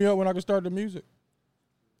Yeah, when I can start the music.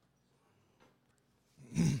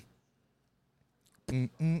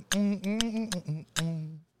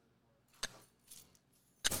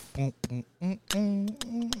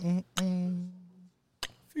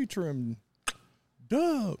 Featuring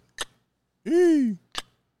Dub E.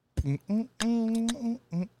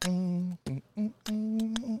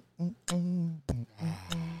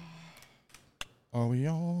 Are we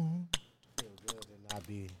on? Feel good to not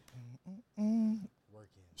be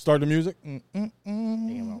working. Start the music.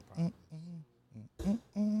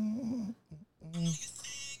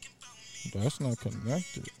 That's not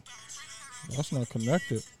connected. That's not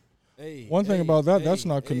connected. Hey, One thing about that, that's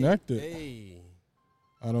not connected. Hey.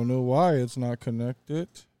 I don't know why it's not connected.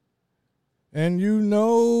 And you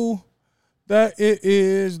know that it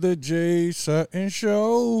is the Jay Sutton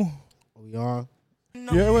Show. We on?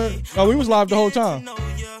 Yeah, we was live the whole time.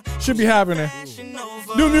 Should be happening.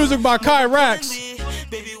 New music by Kai Rax.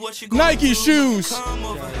 Nike shoes. You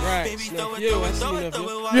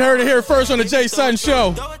heard it here first on the Jay Sutton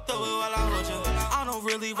Show.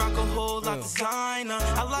 Really rock a whole lot designer.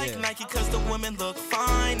 I like Nike cause the women look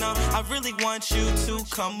finer. I really want you to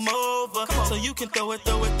come over so you can throw it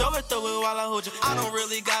while I hold you. I don't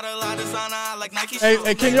really got a lot of designer. I like Nike shoes.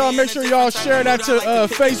 Hey, can y'all make sure y'all share that to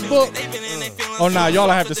Facebook? Oh, nah, y'all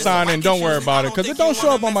have to sign in. Don't worry about it because it don't show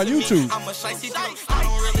up on my YouTube.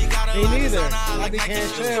 Me neither. I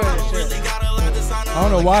can't share that shit. I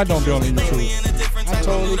don't know why I don't be on the YouTube. I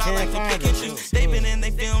totally can't find it.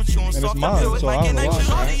 And it's mine, so I don't know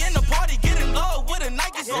why.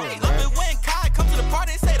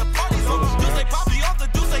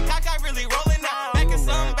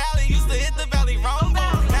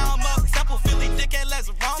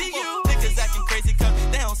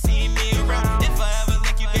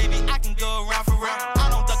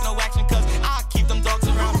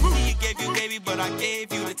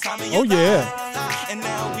 Oh yeah. And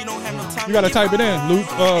now we don't have no time. You gotta type it in, Luke,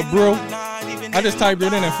 bro. I just typed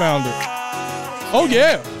it in and found it. Oh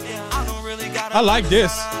yeah. I like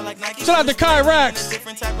this. Shout out to Kai Rax.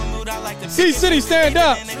 C-City, stand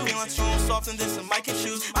up.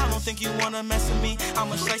 I don't think you wanna mess with me. I'm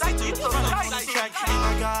a shiesty dude.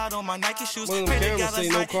 I got on my Nike shoes. One of them cameras say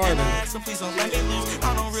no card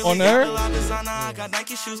on there? I got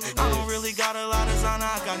Nike shoes. I don't really got a lot of designer.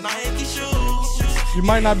 I got Nike shoes. You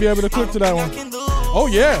might not be able to click to that one. Oh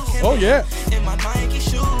yeah. Oh yeah.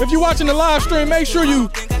 If you're watching the live stream, make sure you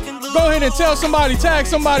go ahead and tell somebody, tag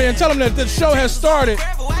somebody, and tell them that the show has started.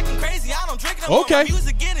 Okay.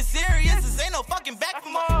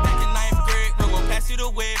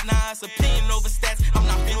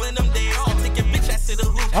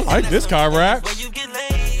 I like this Kai Rax.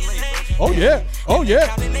 Oh yeah. Oh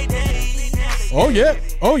yeah. Oh yeah.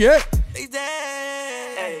 Oh yeah.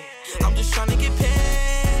 I'm just trying to get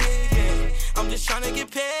paid. I'm just trying to get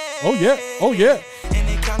paid. Oh yeah. Oh yeah. And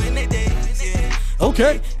they counting their days. Yeah.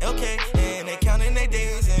 Okay. Okay. And they counting their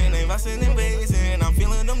days. And they busting them ways. And I'm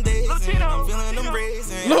feeling them days. And I'm feeling them rays.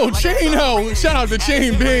 Lil Chino. Shout out to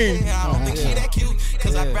Chain Bean. I don't think she that cute.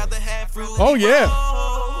 Cause I'd rather have fruit. Oh yeah.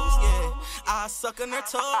 I suck on her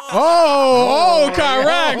toes. Oh, Kai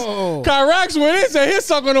Rax. Kai Rax went in and said he's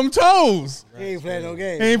sucking them toes. He ain't playing no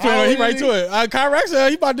game. He ain't playing. He right to it. Kai Rax said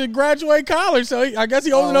he about to graduate college, so I guess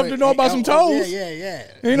he old enough to know about some toes. Yeah.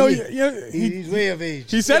 You know, He's way of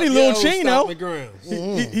age. He said he Lil Chino.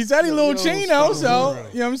 He said he Lil Chino, so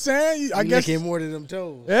you know what I'm saying. I guess licking more than them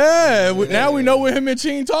toes. Yeah, now we know what him and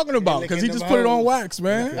Cheen talking about because he just put it on wax,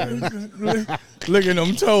 man. Licking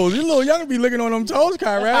them toes. You little young be licking on them toes,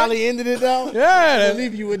 Kai Rax. Holly ended it though. Yeah, I'll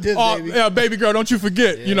leave you with this, baby. Yeah, baby girl, don't you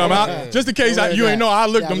forget. You know, just in case you ain't know, I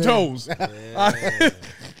lick them toes.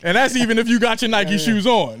 And that's even if you got your Nike shoes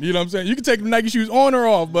on. You know what I'm saying? You can take the Nike shoes on or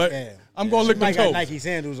off, but I'm gonna lick them toes. Got Nike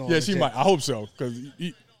sandals on. Yeah, she might. I hope so, because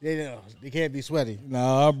they can't be sweaty.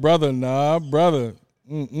 Nah, brother.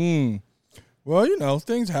 Well, you know,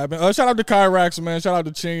 things happen. Shout out to Kai Rax, man. Shout out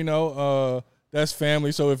to Chino. That's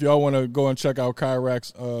family. So if y'all want to go and check out Kai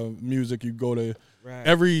Rax music, you go to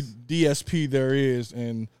every DSP there is,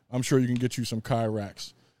 and I'm sure you can get you some Kai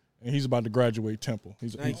Rax. And he's about to graduate Temple.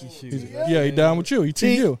 He's he down with you. He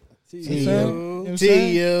TU. TU. You know what I'm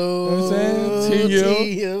saying? You know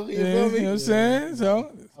what I'm saying?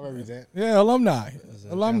 So, yeah, alumni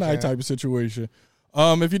type of situation.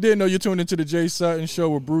 If you didn't know, you're tuned into the Jay Sutton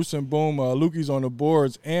Show with Bruce and Boom. Lukey's on the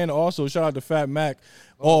boards. And also, shout out to Fat Mac,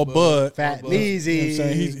 All Bud. Fat Easy. You know what I'm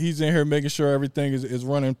saying? He's in here making sure everything is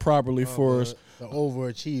running properly for us. The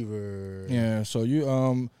overachiever. Yeah, so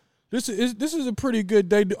you this is a pretty good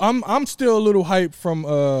day. I'm still a little hyped from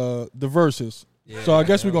the verses. Yeah, So I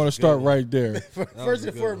guess we're gonna start right there. First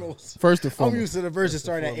and foremost. First and I'm foremost. used to the verses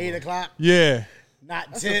starting at 8 o'clock, Yeah. not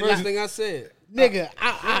That's 10. the first thing I said. Nigga,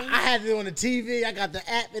 I had it on the TV. I got the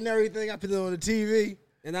app and everything. I put it on the TV.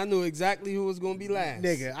 And I knew exactly who was going to be last.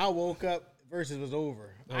 Nigga, I woke up, verses was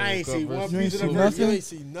over. I ain't woke up, see one verses- You piece ain't of the see verses. You ain't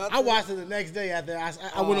see nothing. I watched it the next day after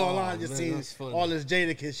I went online and just man, seen that's funny. all this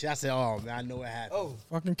Jadakiss shit. I said, oh, man, I know what happened. Oh,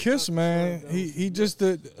 Fucking Kiss, man. He just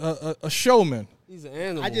a showman. he's an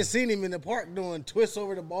animal. I just seen him in the park doing twists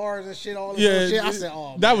over the bars and shit, all this Yeah, shit. I said,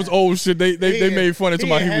 oh, that man. was old shit. They made fun of he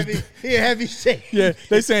somebody. a He heavy, was. he a heavy shit. Yeah,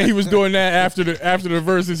 they saying he was doing that after the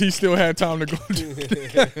verses. He still had time to go do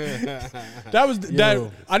that. Was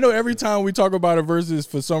that? I know every time we talk about a verses,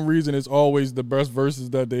 for some reason, it's always the best verses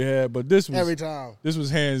that they had. But this was Every time. This was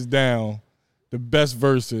hands down the best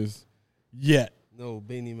verses yet. No,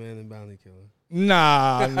 Beanie Man and Bounty Killer.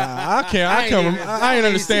 Nah, I can't. I ain't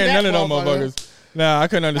understand see none of that them motherfuckers. Nah, I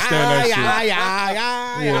couldn't understand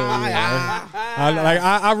that shit.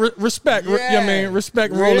 I respect. Yeah. I mean,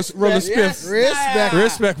 respect. Roller Respect. spiff. Respect.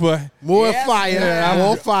 Respect, boy. More Yes, fire. yeah,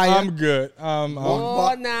 More fire. I'm good. Oh,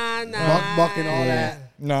 nah. Buck and all that.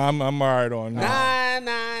 No, I'm all right on that.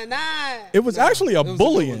 Nah. It was actually a was a good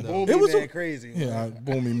bullying. one, Boomy It was man a crazy. yeah,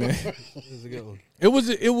 boomy man. It was a good one. It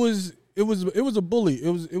was a bully. It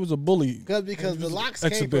was a bully. Because the locks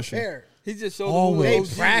exhibition. came prepared. He just showed Always. They who the OG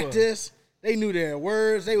was. practiced. They knew their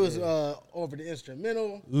words. They was over the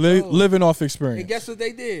instrumental. Living off experience. And guess what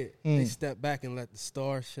they did? They stepped back and let the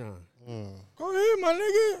stars shine. Go ahead, my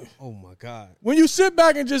nigga. Oh my God. When you sit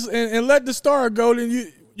back and just and let the star go,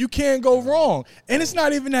 then you can't go wrong. And it's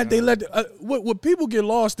not even that they let what people get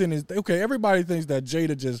lost in is, okay, everybody thinks that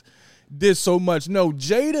Jada just did so much. No,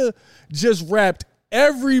 Jada just rapped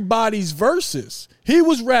everybody's verses. He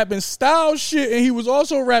was rapping style shit, and he was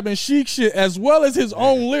also rapping chic shit as well as his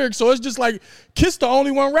own lyrics. So it's just like Kiss the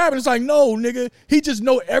only one rapping. It's like, no, nigga, he just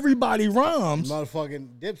know everybody rhymes.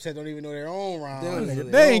 Motherfucking Dipset don't even know their own rhymes.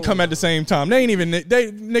 They ain't come at the same time. They ain't even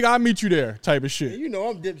nigga, I'll meet you there type of shit. You know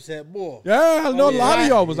I'm Dipset boy. Yeah, I know a lot of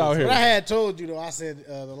y'all was out But I here. had told you though. I said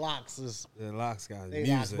the locks is The Locks got they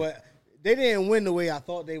music. locks, but they didn't win the way I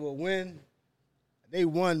thought they would win. They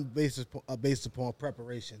won based upon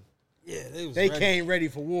preparation. Yeah, they was They ready. came ready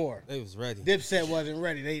for war. They was ready. Dipset wasn't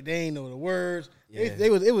ready. They ain't know the words. Yeah.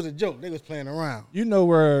 It was a joke. They was playing around. You know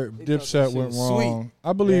where thought Dipset that shit went was wrong? sweet.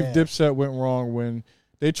 I believe Yeah. Dipset went wrong when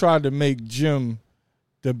they tried to make Jim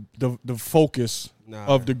the focus Nah.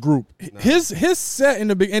 of the group. His set in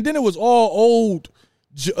the big, and then it was all old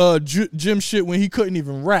Jim shit when he couldn't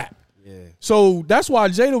even rap. Yeah. So that's why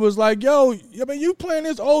Jada was like, yo, I mean, you playing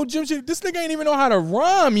this old Jim shit. This nigga ain't even know how to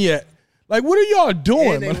rhyme yet. Like, what are y'all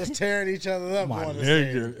doing, And they man? was tearing each other up. My on the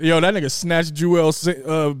stage. nigga. Yo, that nigga snatched Jewel's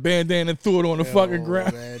bandana and threw it on the fucking Yo,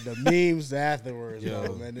 ground. Man, the memes afterwards,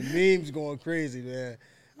 yo, man. The memes going crazy, man.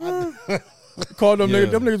 Called them Yeah.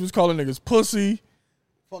 niggas. Them niggas was calling niggas pussy.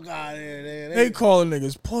 Fuck out of here, man. They calling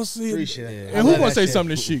niggas pussy. Appreciate it. I And who love gonna that say shit.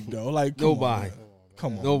 something to Sheik though? Like come Nobody. On,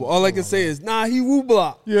 come on. No, all I can say is, nah, he woo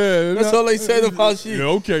block. Yeah, That's all they said about Sheik. Yeah,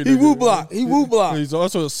 okay. He nigga. woo block. He woo block. He's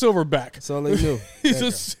also a silverback. That's all they knew. He's a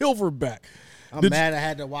silverback. I'm Did mad I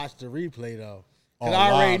had to watch the replay though. Cause Oh,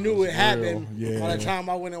 I already live knew was it happened real. by Yeah. the time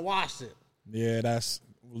I went and watched it. Yeah, that's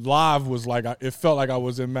live was like it felt like I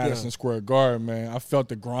was in Madison Yeah. Square Garden, man. I felt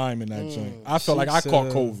the grime in that joint. I felt like I Sheik caught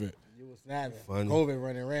said, COVID. You was snapping. Funny. COVID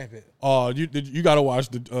running rampant. Oh, you got to watch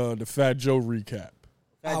the Fat Joe recap.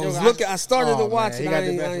 I was looking. I started to Oh, watch man, it. he I got the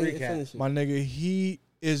ain't best recap. finished it. My nigga, he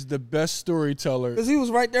is the best storyteller. Because he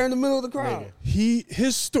was right there in the middle of the crowd.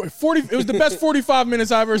 His story 40. It was the best 45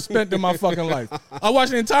 minutes I ever spent in my fucking life. I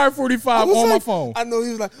watched the entire 45 was on my like- phone. I know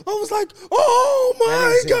he was like, oh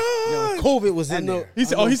my God. COVID was I in know. there. He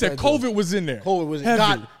said, I know he said Fat Joe. COVID was in there. COVID was in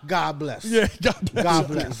Heavy. God bless. Yeah, God bless. God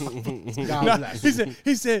bless. God Nah, bless.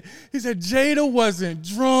 he said Jada wasn't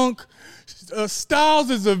drunk. Styles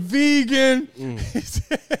is a vegan.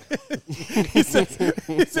 He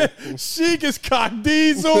said Sheik is cock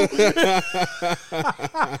diesel.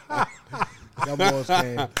 Them boys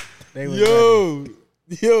came. They was ready.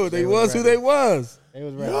 Yo, they was who ready. they was. They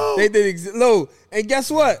was ready. They did no, and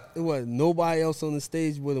guess what? It was nobody else on the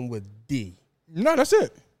stage with him with D. No, that's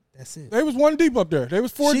it. That's it. They was one deep up there. They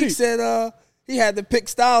was four Sheik deep. said he had to pick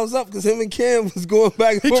Styles up because him and Cam was going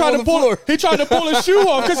back and He forth tried on to the pull. floor. He tried to pull his shoe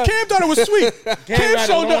off because Cam thought it was sweet. Cam had a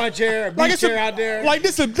showed lawn chair, a beach it's chair out there. Like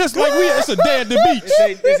this like it's a day at the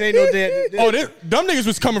beach. This ain't no dead. Oh, them niggas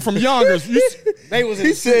was coming from Yonkers. They was in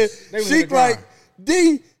He the said, streets. They was in the Sheik grind. like,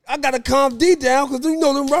 D, I got to calm D down because you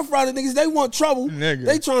know them Rough Rider niggas, they want trouble. Nigga.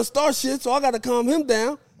 They trying to start shit, so I got to calm him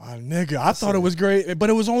down. My nigga, I thought it was great, but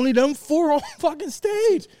it was only them four on fucking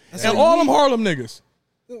stage. And all them Harlem niggas.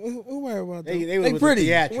 We worry about them. They was with pretty.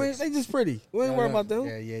 the theatrics. They just pretty. We ain't worry about them.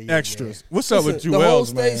 Yeah. Extras. What's up with Listen, the whole Jewels,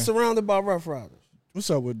 state man? surrounded by Rough Riders. What's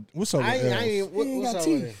up with Els? I ain't He ain't what's got up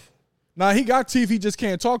with it? teeth. Nah, he got teeth. He just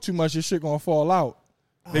can't talk too much. His shit gonna fall out.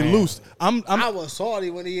 They loose. I was salty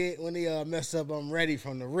when he messed up. I'm ready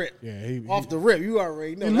from the rip. Yeah, off the rip. You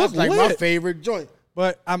already know He that's look like my lit. favorite joint.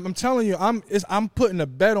 But I'm telling you, I'm putting a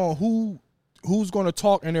bet on who's going to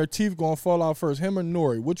talk and their teeth going to fall out first, him or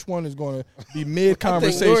Nori. Which one is going to be mid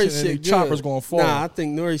conversation and the chopper's going to fall? Nah, I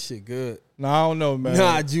think Nori shit good. Nah, I don't know, man.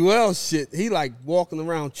 Nah, Jewel shit. He like walking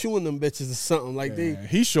around chewing them bitches or something like Man,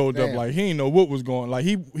 he showed up like he ain't know what was going. Like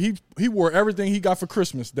he wore everything he got for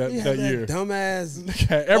Christmas that year. Dumbass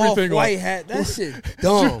Had everything white on. hat. That shit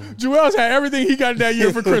dumb. Jewel's had everything he got that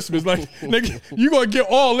year for Christmas. Like, nigga, you gonna get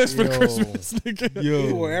all this for Christmas, nigga.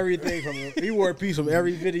 He wore everything from. He wore a piece from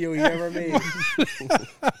every video he ever made.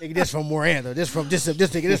 Nigga, this from Miranda. This from this nigga.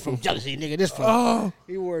 This from jealousy, nigga. This from.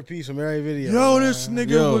 He wore a piece from every video. Yo, this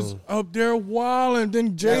nigga was up there wilding.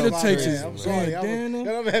 Then Jada takes his. I'm sorry. Damn,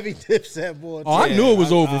 I'm a heavy Dipset boy. Oh, I knew it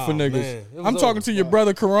was over for niggas. man, it was I'm talking over. to your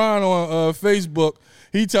brother Karan on Facebook.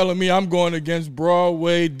 He telling me I'm going against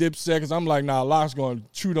Broadway, Dipset, because I'm like, nah, Locke's going to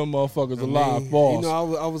chew them motherfuckers alive, boss. You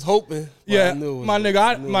know, I was hoping. but Yeah, I knew it was- my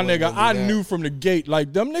nigga, I that. knew from the gate,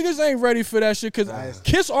 like, them niggas ain't ready for that shit, because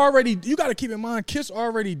Kiss already, you got to keep in mind, Kiss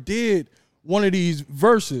already did one of these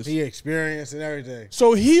verses. He experienced and everything.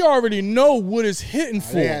 So he already know what it's hitting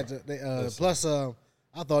for. They had to, plus,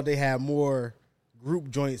 I thought they had more group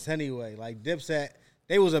joints anyway. Like Dipset,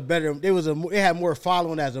 they had more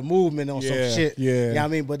following as a movement on some shit. Yeah. You know what I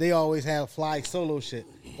mean? But they always have fly solo shit.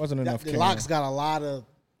 Wasn't enough. The Locks got a lot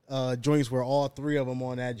of joints where all three of them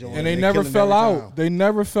on that joint. And they never fell out. Time. They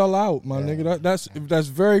never fell out, my nigga. That's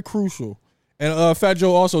very crucial. And Fat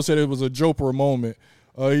Joe also said it was a Joper moment.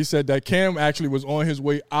 He said that Cam actually was on his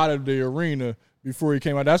way out of the arena before he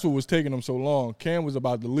came out. That's what was taking him so long. Cam was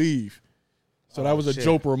about to leave. So that was a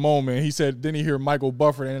Joper moment. He said, then he hear Michael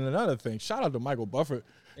Buffett. And another thing, shout out to Michael Buffett.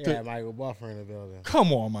 Yeah, Michael Buffer in the building.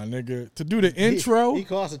 Come on, my nigga. To do the intro. He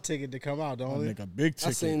cost a ticket to come out, don't he? Nigga, big ticket.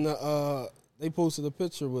 I seen they posted a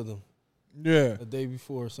picture with him Yeah. the day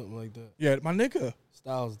before or something like that. Yeah, my nigga.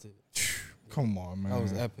 Styles did. Come on, man. That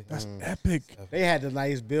was epic. That's epic. They had the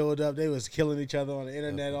nice build up. They was killing each other on the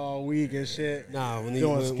internet all week and shit. Nah, when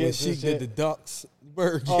Doing skits she and did the shit. Ducks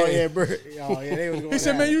Bird Oh game. yeah, they was going. He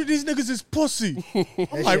said, at man, it. these niggas is pussy. I'm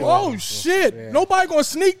That like, shit oh, was- shit. yeah. Nobody gonna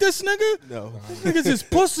sneak this nigga? No. These niggas is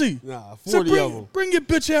pussy. Nah, So 40 of them. bring your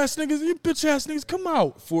bitch ass niggas. You bitch ass niggas, come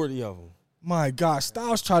out. 40 of them. My God,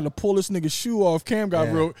 Styles tried to pull this nigga's shoe off. Cam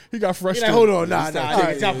got real. He got He frustrated. like, hold on, nah. All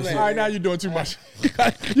right, Stop all playing. right, now you're doing too much.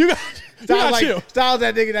 You got chill. Styles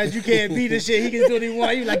that nigga that you can't beat and shit. He can do what he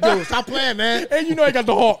want. You like, yo, stop playing, man. And you know he got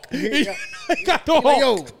the hawk. He got the He like,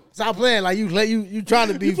 hawk. yo, stop playing. Like you trying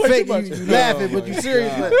to be You play fake. too much. You laughing, but you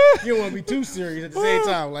serious. But you don't want to be too serious at the same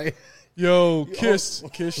time. Like, Yo, Kiss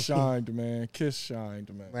shined, man. Kiss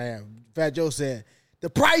shined, man. man, Fat Joe said the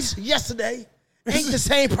price yesterday ain't the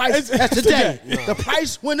same price it's as today. Nah. The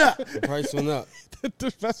price went up. The price went up.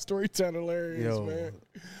 That storytelling hilarious, Yo. man.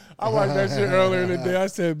 I watched that shit earlier today. I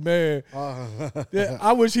said, man, yeah,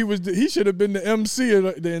 I wish he should have been the MC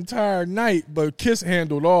of the entire night, but Kiss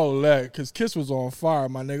handled all of that because Kiss was on fire,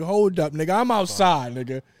 my nigga. Hold up, nigga. I'm outside,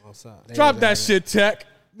 nigga. Outside. Drop that shit, Tech.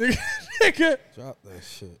 Nigga. Drop that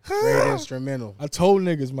shit. Great instrumental. I told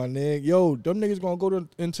niggas, my nigga, yo, them niggas gonna go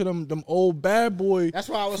into them old bad boy That's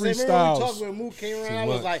why I was saying. Remember when we freestyles. talked when Mook came around? Too I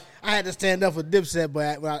was much. like, I had to stand up for Dipset,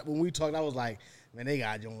 but when we talked, I was like, man, they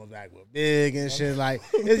got Jones back with big and shit. Like,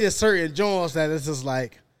 it's just certain Jones that it's just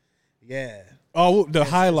like, yeah. Oh, the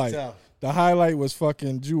highlight. tough. The highlight was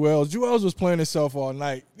fucking Jewels. Jewels was playing himself all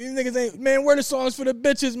night. These niggas ain't, man, where the songs for the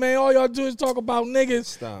bitches, man? All y'all do is talk about niggas.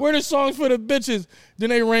 Stop. Where the songs for the bitches?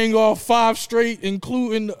 Then they rang off 5 straight,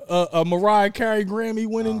 including a Mariah Carey Grammy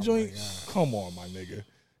winning joint. Come on, my nigga.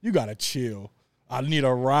 You gotta chill. I need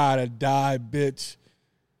a ride or die, bitch.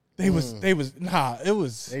 It was,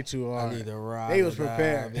 They too hard. I need a ride. They was or die,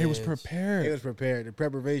 prepared. they was bitch. prepared. They was prepared. The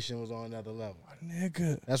preparation was on another level.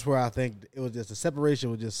 Nigga. That's where I think it was just the separation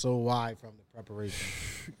was just so wide from the preparation.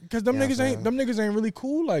 Because them Yeah, niggas man. ain't really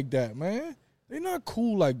cool like that, man. They not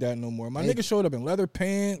cool like that no more. My nigga showed up in leather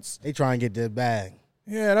pants. They try and get their bag.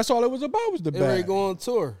 Yeah, that's all it was about was the They ready bag. to go on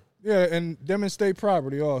tour. Yeah, and them in state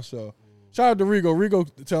property also. Shout out to Rigo. Rigo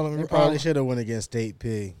telling They me probably should have went against State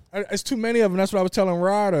P. it's too many of them. That's what I was telling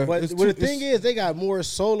Ryder. But the thing is, they got more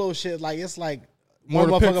solo shit. Like it's like More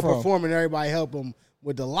one to pick motherfucker from. performing, everybody help them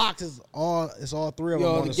with the locks, it's all three of them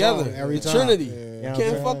Yo, on together. the song every The time. Trinity. Yeah.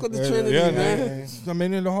 Can't fuck with the Trinity, Yeah, man. I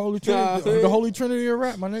mean, in the Holy Trinity, Nah. the Holy Trinity of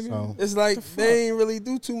rap, my nigga. So, It's like they ain't really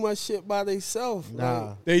do too much shit by themselves.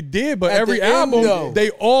 nah. They did, but At every the end, album, though. they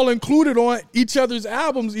all included on each other's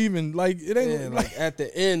albums. Even like it ain't Yeah, like at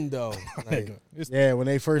the end though. Like, Yeah, when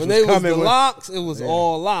they first when was they was coming the with, locks, it was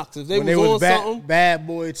all locks. If they when was they on was something, bad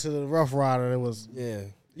boy to the Rough Rider, it was yeah,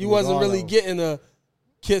 It you was wasn't all really of 'em. getting a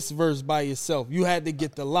Kiss verse by yourself. You had to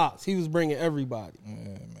get the locks. He was bringing everybody. Yeah,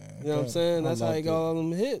 man. You know what I'm saying? I That's how he loved got it. all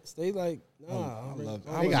them hits. They like, nah.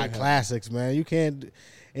 they got classics, man. You can't,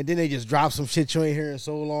 and then they just drop some shit you ain't hearing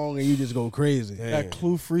so long, and you just go crazy. That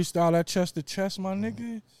Clue freestyle, that chest to chest, my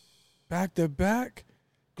nigga. Back to back,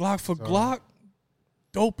 Glock for Glock.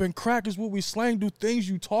 Dope and crack is what we slang. Do things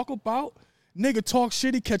you talk about. Nigga talk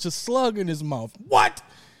shit, he catch a slug in his mouth. What?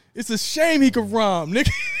 It's a shame he could rhyme,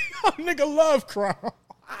 nigga. Nigga love crime.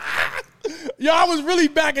 Yo, I was really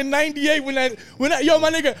back in '98 when that, yo,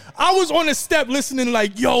 my nigga, I was on the step listening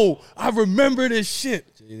like, yo, I remember this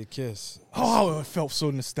shit. Jay the Kiss. Oh, it felt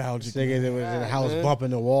so nostalgic. Nigga that was in the house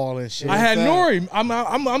bumping the wall and shit. I had Nori.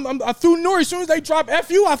 I threw Nori. As soon as they dropped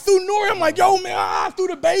FU, I threw Nori. I'm like, yo, man, I threw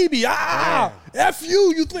the baby.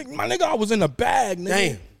 FU. You think, my nigga, I was in the bag,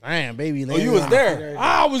 nigga. Damn, baby. Oh, you was there.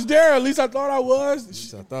 I was there. At least I thought I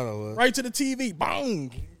was. I thought I was. Right to the TV.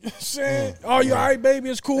 Bang. Saying, oh, you all right, baby?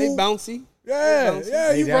 It's cool. They bouncy. Yeah,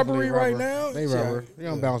 They you definitely rubbery right now. They rubber. You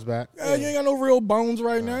don't bounce back. Yeah, you ain't got no real bones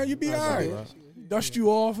right now. You be all right. Dust you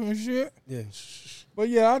off and shit. Yeah. But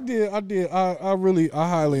yeah, I did. I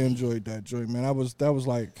highly enjoyed that joint, man. That was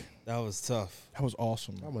like, That was tough. that was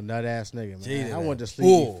awesome. I'm a nut ass nigga, man. Jaded I went to ass sleep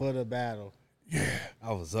fool. before the battle.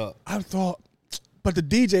 I was up. I thought, but the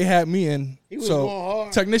DJ had me in. He was so going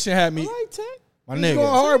hard. technician had me. Right, Tech? My He was going nigga.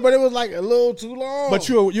 hard, but it was like a little too long. But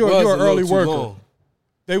you're Was an a little early too worker. long.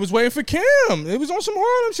 They was waiting for Kim. It was on some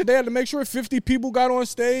Harlem shit. They had to make sure 50 people got on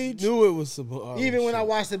stage. Knew it was some. even when I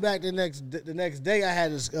watched it back the next day, I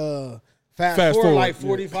had to fast Fast forward forward, like yeah.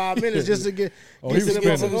 45 minutes just to get Oh, he to was the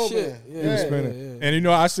spinning. motherfucker Shit. open. Yeah. He was spinning. And you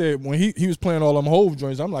know, I said when he was playing all them Hove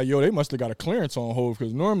joints, I'm like, yo, they must have got a clearance on Hove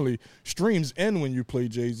because normally streams end when you play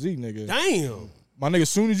Jay-Z, nigga. Damn. My nigga, as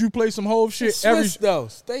soon as you play some Hove shit, Swiss though.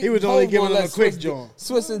 He was only giving them a quick Swiss joint.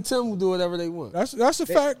 Swiss and Tim will do whatever they want. that's a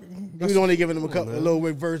fact. He was only giving them a little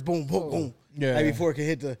quick verse, boom, boom, boom. Yeah. Like before it could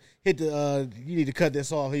hit the you need to cut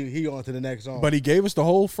this off. He on to the next song. But he gave us the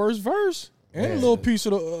whole first verse and a little piece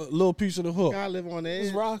of the hook. I live on the He was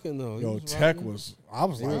edge. rocking though. He Yo, was Tech rocking. was. I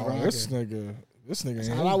was like, Oh, this nigga.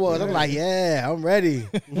 how I was. I'm like, yeah, I'm ready.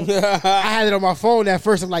 I had it on my phone at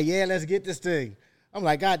first. I'm like, yeah, let's get this thing. I'm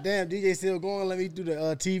like, God damn, DJ still going. Let me do the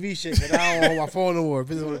TV shit. But I don't on my phone no more.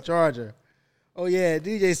 It's on the charger. Oh, yeah,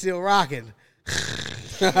 DJ still rocking.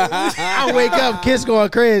 I wake up, Kiss going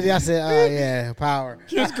crazy. I said, oh, yeah, power.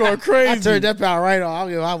 Just going crazy. I turned that power right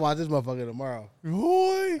on. I'll watch this motherfucker tomorrow.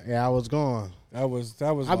 Boy. Yeah, I was gone. That was.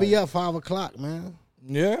 I'll be up 5 o'clock, man.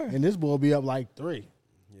 Yeah. And this boy will be up like 3.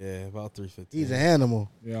 Yeah, about 3:15. He's an animal.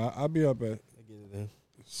 Yeah, I'll be up at I get it in.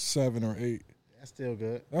 7 or 8. That's still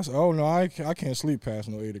good. That's no, I can't sleep past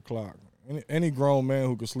no 8 o'clock. Any grown man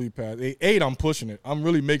who can sleep past 8, I'm pushing it. I'm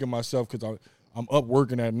really making myself because I'm up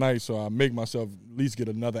working at night, so I make myself at least get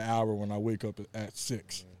another hour when I wake up at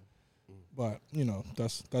 6. But you know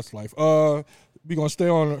that's life. We gonna stay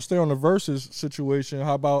on the versus situation.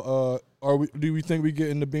 How about do we think we get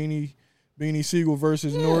in the Beanie Siegel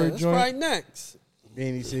versus Nori That's joint? right next.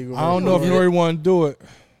 Beanie Siegel. I don't know if Yeah. Nori want to do it.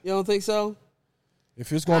 You don't think so? If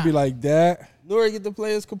it's gonna be like that, Nori get to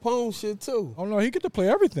play his Capone shit too. I don't know. He get to play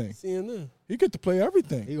everything. CNN. He get to play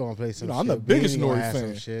everything. He gonna play some You know, shit. I'm the biggest Beanie gonna Nori have some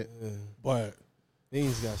fan. shit. But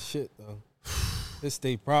Beans got shit though. His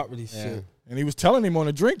state property shit. and he was telling him on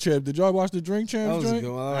the Drink Champs. Did y'all watch the Drink That Champs was a joint?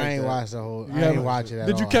 good one. I, I like ain't that. watched the whole. You I ain't haven't- watch it at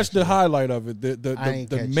Did you all, catch the actually. highlight of it? I ain't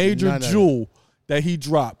The catch major none of it. jewel that he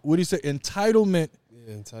dropped. What he said? Entitlement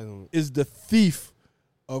Yeah, entitlement. is the thief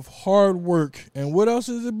of hard work. And what else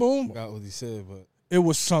is it? Boom. Forgot what he said, but It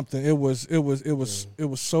was something. It was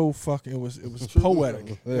so fucking. It was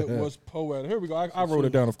poetic. It was poetic. Here we go. I wrote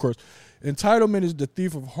it down. Of course, entitlement is the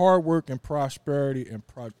thief of hard work and prosperity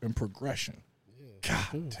and progression. God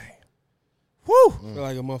damn. Woo. I feel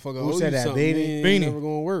like a motherfucker Who owe said you that, something. Beanie? You ain't Beanie. never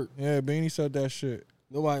gonna work. Yeah, Beanie said that shit.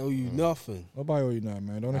 Nobody owe you nothing. Nobody owe you nothing,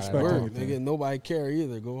 man. Don't expect Work, anything. nigga. Nobody care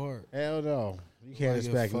either. Go hard. Hell no. You can't Nobody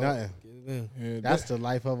give a expect fuck. nothing. Get it in. Yeah, That's the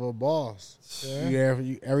life of a boss. Yeah.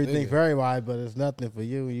 You everything Nigga. for everybody, but it's nothing for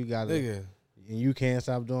you. You got to, Nigga. and you can't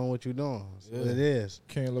stop doing what you're doing. That's what Yeah. it is.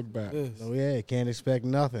 Can't look back. This. So yeah, can't expect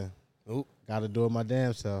nothing. Nope. Got to do it my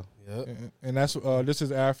damn self. Yep. And that's this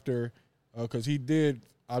is after because he did.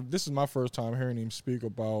 This is my first time hearing him speak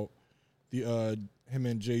about the him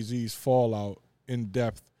and Jay-Z's fallout in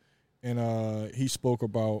depth, and he spoke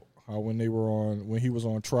about how when he was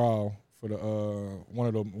on trial for the one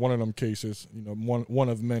of them cases, you know, one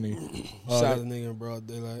of many. Shot a nigga in broad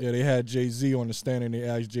daylight. Yeah, they had Jay-Z on the stand and they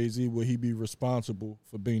asked Jay-Z would he be responsible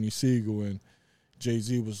for Beanie Siegel, and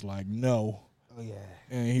Jay-Z was like, no. Oh yeah.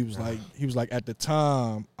 And he was like at the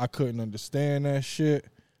time I couldn't understand that shit,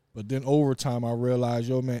 but then over time I realized,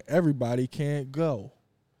 yo man, everybody can't go.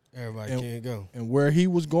 Everybody can't go. And where he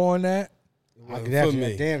was going at, I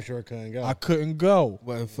damn sure couldn't go. I couldn't go.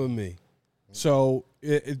 Wasn't for me. So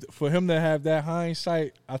for him to have that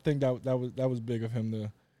hindsight, I think that was big of him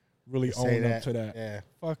to really own up to that. Yeah.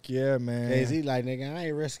 Fuck yeah, man. Jay-Z like, nigga, I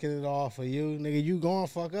ain't risking it all for you. Nigga, you going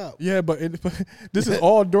fuck up. Yeah, but this is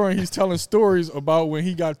all during he's telling stories about when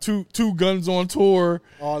he got two guns on tour.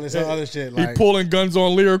 All this other shit. He Like, pulling guns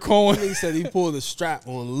on Lear Cohen. He said he pulled a strap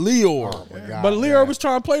on Leor. oh my God, But Lear man. was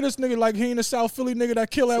trying to play this nigga like he ain't a South Philly nigga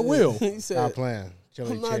that kill at will. He said, Stop playing.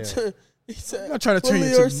 Chili I'm not chill. he said, I'm not trying to what turn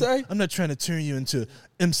you Leor into. say? I'm not trying to turn you into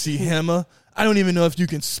MC Hammer. I don't even know if you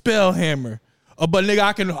can spell hammer. But nigga,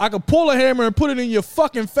 I can pull a hammer and put it in your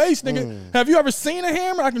fucking face, nigga. Have you ever seen a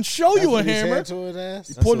hammer? I can show That's you a what he hammer. said to his ass?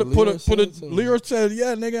 That's what Lear said. Lear said,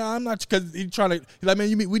 yeah, nigga, I'm not, because he trying to, he's like,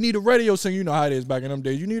 man, we need a radio singer. You know how it is back in them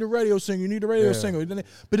days. You need a radio singer. You need a radio singer.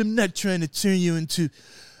 But I'm not trying to turn you into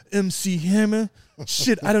MC Hammer.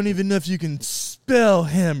 Shit, I don't even know if you can spell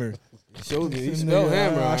hammer. Showed you. He spelled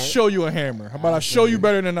hammer. I'll Right? show you a hammer. How about I show you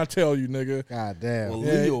better than I tell you, nigga? God damn. Well,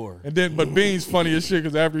 Yeah, Leor. And then, but Bean's funny as shit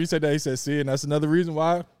because after he said that, he said, see, and that's another reason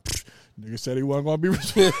why nigga said he wasn't going to be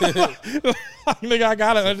responsible. Nigga, I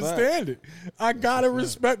got to understand it. I got to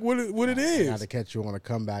respect what it is. Got to catch you on a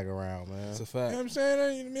comeback around, man. It's a You fact. know what I'm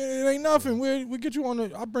saying? It ain't nothing. We get you on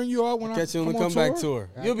the, I'll bring you out when Catch I you on the come comeback tour.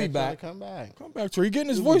 tour. You'll be back. Come back. Come back tour. He getting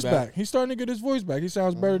his He'll be voice back. back. He's starting to get his voice back. He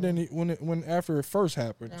sounds better than when after it first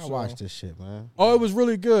happened. I So- watch this shit, man. Oh, it was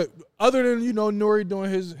really good. Other than, you know, Nori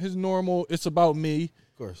doing his normal, it's about me.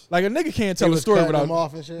 Of course. Like a nigga can't tell He a was story cutting without him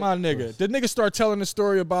off and shit? my nigga. The nigga start telling the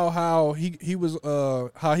story about how he was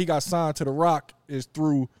how he got signed to the Rock is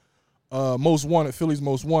through Most Wanted, Philly's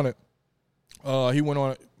Most Wanted. He went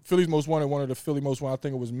on Philly's Most Wanted, one of the Philly Most Wanted, I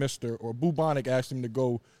think it was Mr. or Bubonic asked him to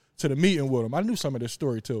go to the meeting with him. I knew some of this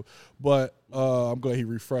story too, but I'm glad he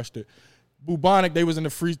refreshed it. Bubonic, they was in the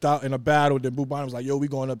freestyle in a battle. Then Bubonic was like, yo, we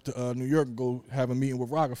going up to New York and go have a meeting with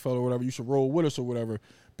Rockefeller or whatever. You should roll with us or whatever.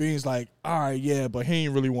 Bean's like, all right, yeah, but he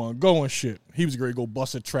ain't really want to go and shit. He was going to go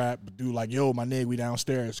bust a trap, but dude like, yo, my nigga, we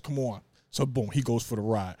downstairs. Come on. So boom, he goes for the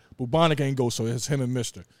ride. Bubonic ain't go, so it's him and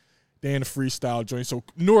Mr. They in the freestyle joint. So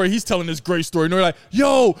Nori, he's telling this great story. Nori like,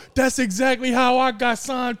 yo, that's exactly how I got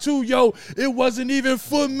signed too. Yo, it wasn't even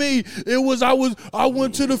for me. It was I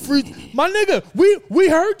went to the free. My nigga, we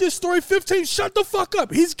heard this story 15. Shut the fuck up.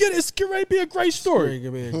 It's ready to be a great story.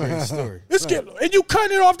 Give me a great story. And you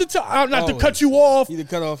cutting it off the top. Not to Always. cut you off. He the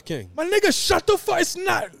cut off king. My nigga, shut the fuck. It's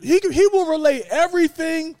not. He will relate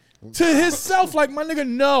everything to himself. Like, my nigga,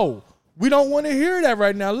 no. We don't want to hear that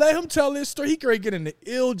right now. Let him tell his story. He could get into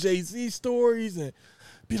ill Jay-Z stories and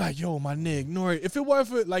be like, yo, my nigga, Nori. If it weren't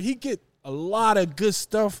for, like, he get a lot of good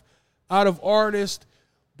stuff out of artists,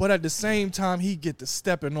 but at the same time, he get to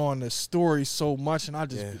stepping on the story so much, and I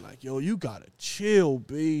just be like, yo, you got to chill,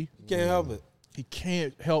 B. Can't help it. He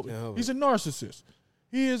can't help it. help He's a narcissist.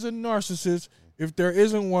 He is a narcissist. If there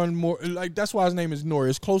isn't one more, like that's why his name is Nori.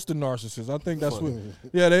 It's close to narcissist. I think that's what.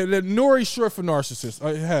 Yeah, Nori's short for narcissist.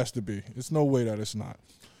 It has to be. It's no way that it's not.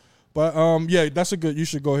 But yeah, that's a good. You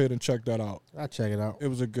should go ahead and check that out. I'll check it out. It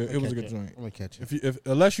was a good. It was a good joint. I'm gonna catch it. If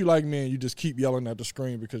unless you like me and you just keep yelling at the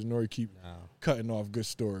screen because Nori keep cutting off good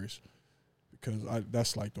stories, because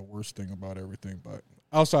that's like the worst thing about everything. But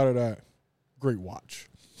outside of that, great watch.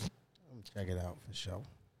 I'm gonna check it out for sure.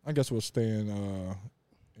 I guess we'll stay in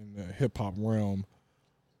the hip hop realm.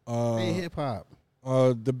 Hey, hip hop.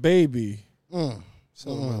 The Baby.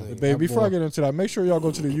 The Baby. Before I get into that, make sure y'all go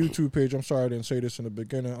to the YouTube page. I'm sorry I didn't say this in the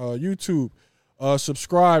beginning. YouTube.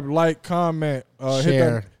 Subscribe, like, comment,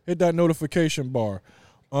 Share. hit that notification bar.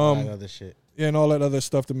 All that other shit. And all that other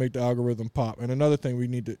stuff to make the algorithm pop. And another thing we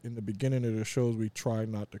need to, in the beginning of the shows, we try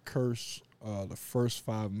not to curse. The first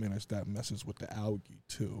 5 minutes, that messes with the algae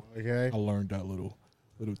too. Okay. I learned that little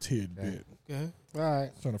tidbit. Okay. All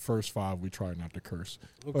right. So in the first 5, we try not to curse.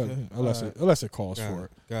 Okay. But unless it calls for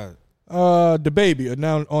it. Got it. The Baby.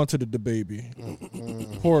 Now on to the Baby.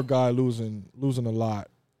 Poor guy losing a lot.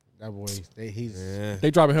 That boy, he's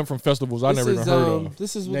They dropping him from festivals I never even heard of.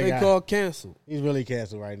 This is what Nigga. they call canceled. he's really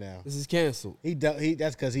canceled right now. This is canceled. He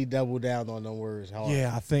that's because he doubled down on them words hard.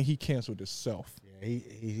 Yeah, I think he canceled himself. Yeah,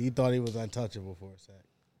 he thought he was untouchable for a sec.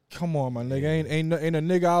 Come on, my nigga. Ain't a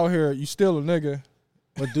nigga out here. You still a nigga.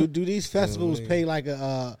 But do these festivals pay like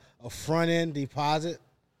a front end deposit?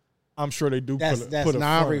 I'm sure they do. That's put a front.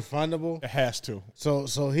 non-refundable. It has to.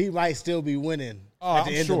 So he might still be winning at the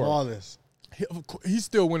I'm end sure. of all this. He's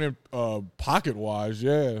still winning pocket wise.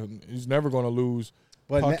 Yeah, he's never going to lose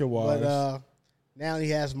pocket wise. But now he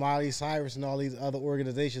has Miley Cyrus and all these other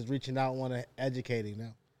organizations reaching out and want to educate him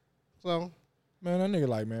now. So man, that nigga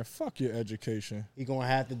like, man, fuck your education. he gonna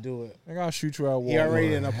have to do it. Nigga, I'll shoot you out. He already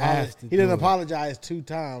didn't apologize. He didn't it. apologize 2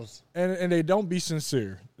 times. And they don't be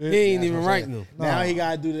sincere. He ain't even what I'm writing saying. them. Now he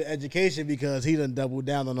gotta do the education because he done doubled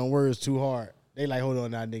down on the words too hard. They like, hold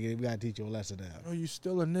on now, nigga. We gotta teach you a lesson now. Oh, you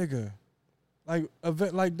still a nigga. Like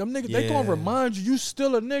them niggas, they gonna Yeah. remind you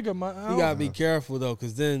still a nigga, man. You gotta be careful though,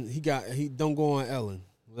 cause then he don't go on Ellen.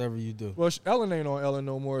 Whatever you do. Well, Ellen ain't on Ellen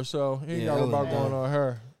no more, so he ain't got about going on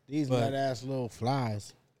her. These But- nut ass little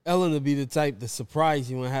flies. Ellen would be the type to surprise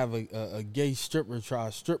you and have a gay stripper try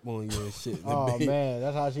to strip on you and shit. Oh man,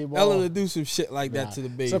 that's how she ball. Ellen would do some shit like that to the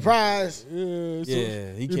baby. Surprise. Yeah,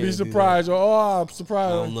 Yeah, he you'd can't be do surprised. I'm I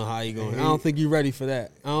surprised. don't know how he going. I don't think you ready for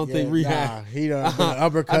that. I don't think Nah, rehab. he done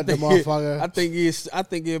uppercut the motherfucker. I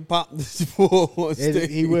think he'll pop this fool on stage.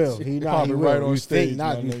 He will. He not. Pop He it will. right on you stage, think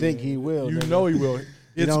not? my You nigga. think he will? You nigga. know he will. He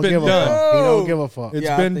It's don't been give a done. fuck. He don't give a fuck. It's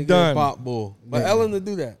I been think done. he'll pop bull. But Yeah. Ellen to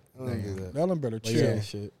do that. Ellen do that. Ellen better But chill. yeah. Yeah,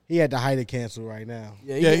 shit. He had to hide it cancel right now.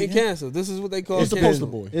 Yeah, he Yeah, getting he- canceled. This is what they call He's the poster cancel.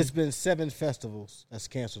 boy. It's been 7 festivals that's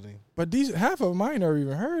canceled him. But these half of them I ain't never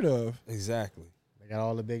even heard of. Exactly. They got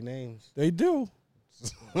all the big names. They do. He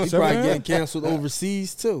Seven probably and a getting half? canceled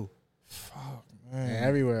overseas too. Man.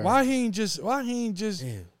 Everywhere. Why he ain't just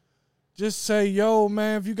Damn. just say, yo,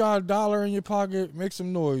 man, if you got $1 in your pocket, make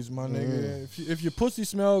some noise, my Mm. nigga. If your pussy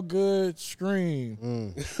smell good, scream.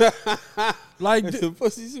 Mm. Like, The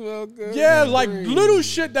pussy smell good. yeah, like little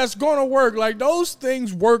shit that's gonna work. Like those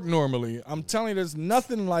things work normally. I'm telling you, there's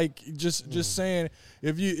nothing like just saying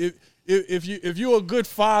if you a good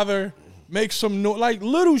father, make some noise. Like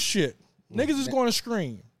little shit. Niggas is gonna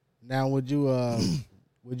scream. Now, would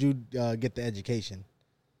you get the education?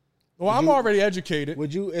 Well, I'm already educated.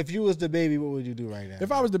 Would you, if you was the baby, what would you do right now?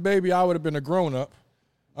 If I was the baby, I would have been a grown up.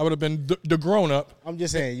 I would have been the grown up. I'm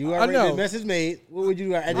just saying, you I already know. the message made. What would you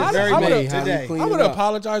do at I- this very I would've- minute How do you today? clean I it would have up?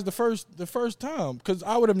 apologized the first time because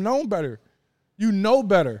I would have known better. You know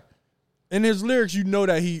better. In his lyrics, you know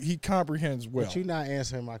that he comprehends well. But you not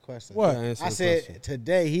answering my question. What? Answer I the said question.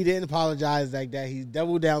 today he didn't apologize like that. He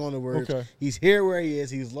doubled down on the words. Okay. He's here where he is.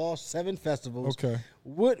 He's lost 7 festivals. Okay.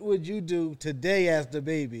 What would you do today as the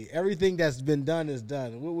baby? Everything that's been done is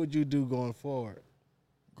done. What would you do going forward?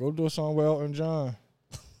 Go do a song with Elton John.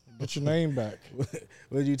 Get your name back.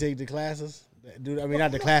 Would you take the classes?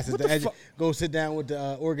 Not the classes. What The the fuck? go sit down with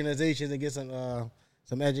the organizations and get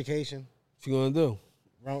some education. What you gonna do?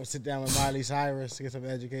 Sit down with Miley Cyrus to get some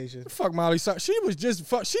education. Fuck Miley Cyrus. She was just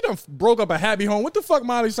fuck. She done broke up a happy home. What the fuck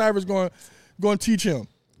Miley Cyrus going to teach him?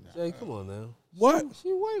 Jay, come on now. What?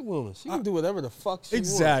 She a white woman. She can do whatever the fuck she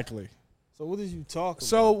Exactly. wants. So what is you talking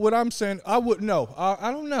So about? what I'm saying, I wouldn't know.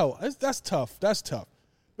 I don't know. That's tough. That's tough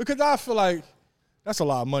because I feel like that's a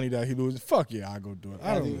lot of money that he loses. Fuck yeah, I go do it.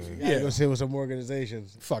 I don't. You gotta go Yeah. sit with some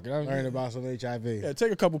organizations. Fuck it. Learn about some HIV. Yeah.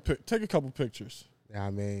 Take a couple pictures.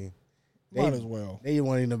 I mean, Might as well. They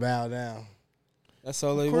want him to bow down. That's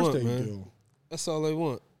all they Of course want, they man. do. That's all they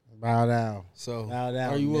want. Bow down. So Bow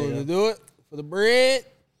down, are you willing nigga. to do it for the bread?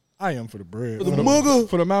 I am for the bread. For the mugger.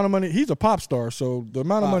 For the amount of money. He's a pop star, so the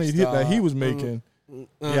amount of Pop money star. that he was making.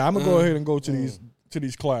 Yeah, I'm gonna go ahead and go to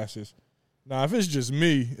these classes. Now, if it's just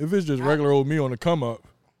me, if it's just regular old me on the come up,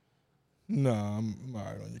 nah, I'm all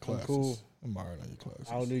right on your classes. cool. I'm all right on your classes.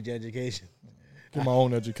 I don't need your education. Get my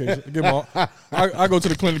own education. I go to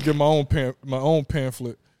the clinic, get my own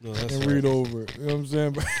pamphlet No, that's and right. read over it. You know what I'm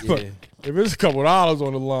saying? But Yeah. if it's a couple dollars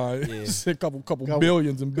on the line, Yeah. it's a couple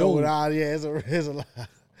billions and Go billions. out, yeah, it's a lot.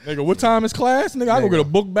 Nigga, what time is class? Nigga, I go get a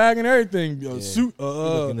book bag and everything. A suit,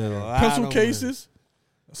 looking at a lot pencil of cases.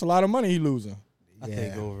 That's a lot of money he losing. I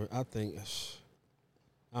think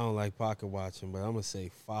I don't like pocket watching, but I'm gonna say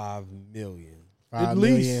 5 million. At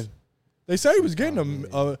least. They say he was getting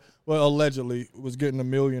well, allegedly was getting a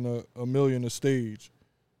million a stage.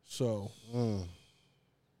 So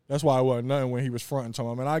that's why it wasn't nothing when he was fronting to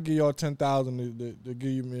him. And I give y'all 10,000 to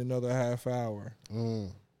give me another half hour.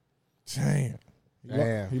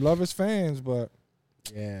 Damn. He love his fans, but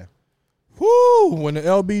Yeah. whoo, when the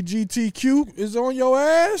LBGTQ is on your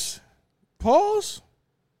ass, pause.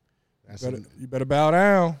 You better bow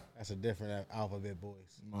down. That's a different alphabet boys.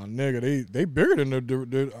 My nigga, they bigger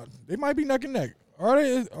than they might be neck and neck. Are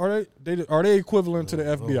they equivalent to the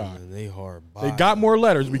FBI? Man, they hard. They got more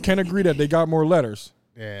letters. We can't agree that they got more letters.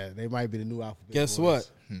 Yeah, they might be the new alphabet Guess boys.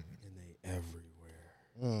 what? And they everywhere.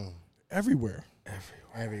 Everywhere.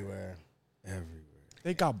 Everywhere.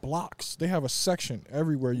 They got blocks. They have a section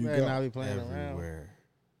everywhere you Better go. not be playing around. Everywhere.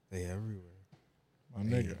 They everywhere. My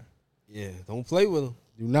nigga. Yeah, don't play with them.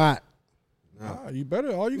 Do not. Nah, you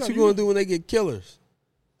better. All you What got. you gonna do when they get killers?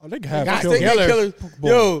 Oh, they can have got Once they killers. get killers, Boom,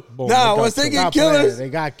 yo, boom, nah. they Once got they killers. get killers, They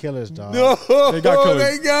got killers, dog. no, They got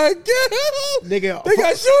killers. They got killers. Nigga, They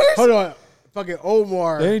got shooters. hold on. Fucking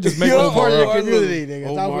Omar. They ain't just make Yo, Omar part of the up. community,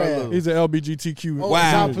 nigga. Stop Omar playing. Lou. He's an LBGTQ. Oh, Wow.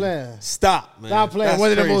 Stop playing. Stop, man. Stop playing. That's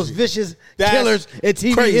One of the crazy. most vicious That's killers in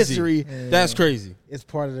TV crazy. history. That's crazy. It's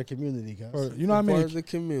part of the community, cuz. You know what I Part mean? of the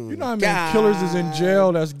community. You know how many killers is in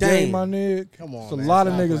jail that's gay, damn. my nigga? Come on, It's a man. lot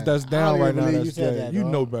of Stop niggas playing. that's I down don't right even now believe that's you said gay. that, You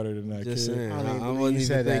dog. know better than that, Just kid. saying. I don't even I believe wasn't you even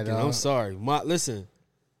said that, thinking. I'm dog. sorry. Listen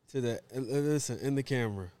to the listen in the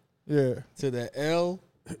camera Yeah. to the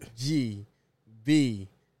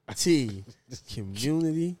LGBT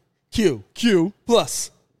community Q.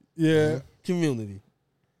 plus Yeah. community.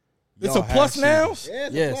 It's Y'all a plus have now? shooters. Yeah,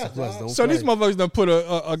 it's a Yes, plus, a plus. dog. Don't So play. these motherfuckers done put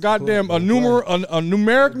a goddamn Don't a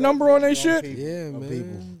numeric number on their shit? Yeah, Dumb man.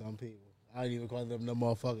 people. Dumb people. I don't even call them no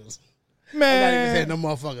motherfuckers. I'm not even Man, saying no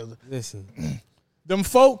motherfuckers. Listen, them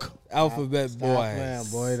folk. alphabet Stop playing,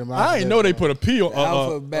 boys. boy. Them I ain't know they put a P on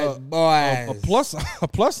Alphabet boys. a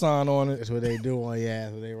plus sign on it. That's what they do on your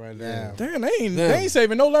ass when they run down. Damn, they ain't Them.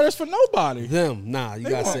 saving no letters for nobody. Them. Nah, you They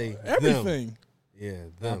gotta want say everything. Them. Yeah,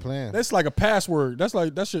 Stop them. playing. That's like a password. That's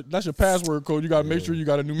your password code. You gotta make sure you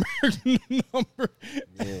got a numeric number.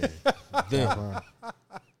 Yeah, them.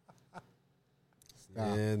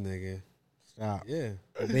 Stop. Yeah, nigga. Stop. Yeah,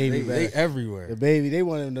 The baby they back. everywhere. The baby, they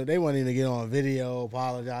want him to. They want him to get on video,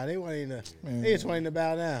 apologize. They want him to. Man. They just want him to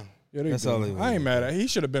bow down. Yeah, That's all they want. I ain't mad at. He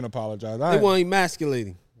should have been apologized. They want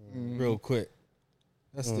emasculating real quick.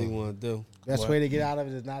 That's what they want to do. Best way to get out of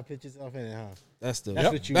it is not put yourself in it, huh? That's the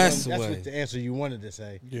That's what you. best That's way. what the answer you wanted to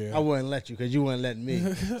say. Yeah. I wouldn't let you because you wouldn't let me.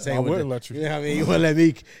 Say I what wouldn't the- let you. You know what I mean? You wouldn't let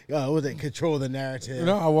me. What was it? Control the narrative.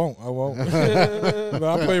 No, I won't. But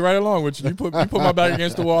I'll play right along with you. You put my back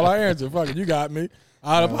against the wall. I answer. Fuck it. You got me.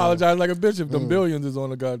 I'd apologize like a bitch if them billions is on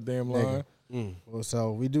the goddamn line. Well,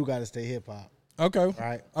 so we do got to stay hip hop, Okay.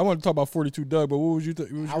 right? I want to talk about 42 Doug, but what was you?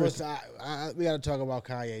 We got to talk about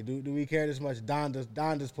Kanye. Do we care this much?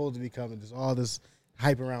 Donda's supposed to be coming. There's all this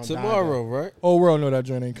hype around Tomorrow, right? Whole world know that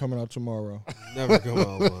joint ain't coming out tomorrow. Never come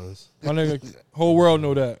out once. My nigga, whole world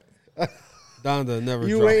know that. Donda never Donda.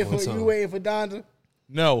 You dropped waiting one for song. you waiting for Donda?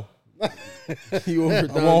 No, You over I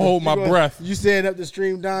won't Donda? hold my breath. You staying up to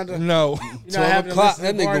stream Donda? No, You 12 o'clock,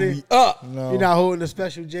 that nigga party? be up. no. You're not holding a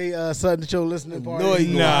special Jay Sutton Show listening party? No, he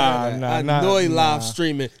Nah, gonna nah, I nah, know he nah. live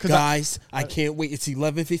streaming. Guys, I can't wait. It's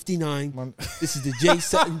 11:59. This is the Jay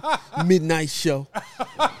Sutton Midnight Show.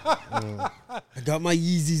 I got my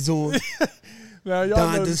Yeezys on. Now, y'all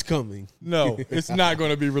know, Donda's coming. no, it's not going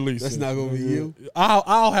to be released. That's not gonna be you.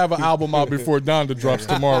 I'll have an album out before Donda drops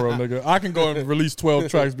tomorrow, nigga. I can go and release 12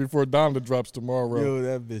 tracks before Donda drops tomorrow. Yo,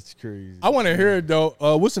 that bitch crazy. I want to hear it though.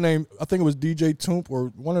 What's the name? I think it was DJ Toomp or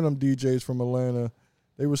one of them DJs from Atlanta.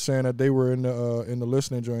 They were saying that they were in the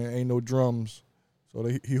listening joint. Ain't no drums, so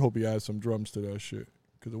he hope he adds some drums to that shit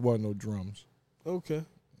because it wasn't no drums. Okay.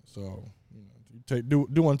 So you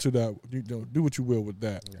do unto that. You do what you will with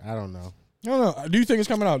that. I don't know. I don't know. Do you think it's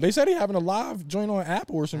coming out? They said he having a live joint on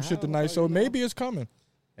Apple or some shit tonight, so maybe it's coming.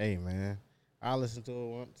 Hey, man. I'll listen to it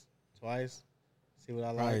once, twice, see what I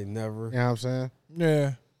like. Probably never. You know what I'm saying?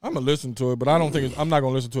 Yeah, I'm gonna listen to it, but I don't think I'm not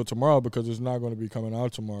gonna listen to it tomorrow because it's not gonna be coming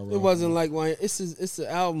out tomorrow. It wasn't like when it's an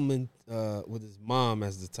album with his mom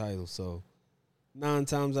as the title, so 9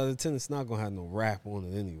 times out of 10 it's not gonna have no rap on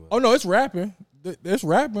it anyway. Oh no, it's rapping. It's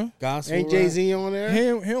rapping. Gospel Ain't rap? Jay-Z on there?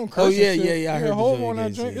 He don't curse. Oh, and yeah, shit. yeah, I heard the Hov joint on that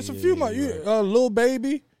Jay-Z, joint. It's a yeah, few. yeah, Lil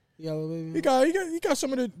Baby. Yellow Baby. He got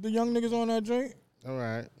some of the young niggas on that joint, All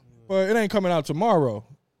right. but it ain't coming out tomorrow.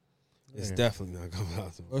 It's definitely not coming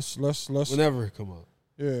out tomorrow. Let's. Whenever it come out,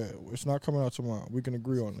 Yeah, it's not coming out tomorrow. We can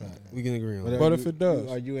agree on that. we can agree on But, that. But if it does.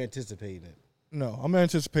 Are you anticipating it? No, I'm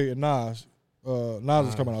anticipating Nas. Nas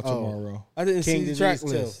is coming out Oh. tomorrow. I didn't King see the track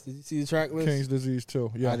Disease, too. list. Did you see the track list? King's Disease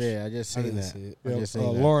too. Yeah, I did. I just I seen didn't that. see it. I just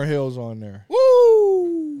seen that. Lauren Hill's on there.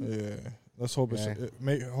 Woo! Yeah, let's hope Okay.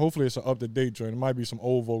 hopefully it's an up to date joint. It might be some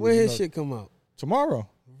old vocals. When you his know. shit come out? Tomorrow.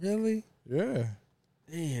 Really? Yeah,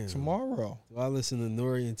 Damn. tomorrow. Do I listen to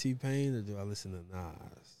Nori and T-Pain or do I listen to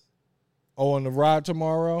Nas? Oh, on the ride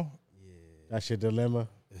tomorrow. Yeah. That's your dilemma.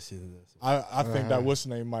 That shit. I think that what's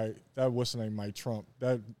name might trump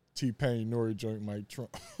that T-Pain Nori joint might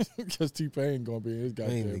trump because T-Pain gonna be in his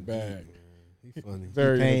goddamn bag. He funny.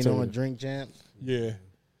 Very Pain on imitative. Drink Champ. Yeah,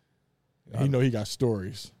 he know he got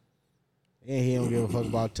stories. And he don't give a fuck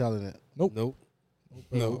about telling it. Nope.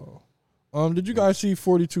 Nope. Did you guys see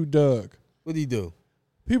 42 Doug? What'd he do?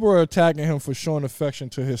 people were attacking him for showing affection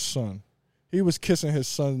to his son. He was kissing his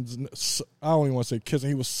son's. I don't even want to say kissing.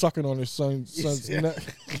 He was sucking on his son's neck.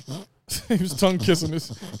 He was tongue kissing his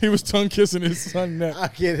son's neck. I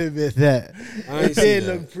can't admit that. It did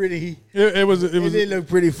look pretty. It did look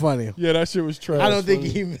pretty funny. Yeah, that shit was trash. I don't think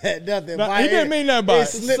he meant nothing. He didn't mean nothing by it. It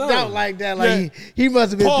slipped out like that. Like he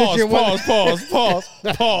must have been picturing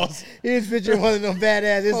Pause. He was picturing one of them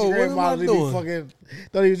badass Instagram models. He fucking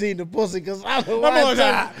thought he was eating the pussy because I don't know why.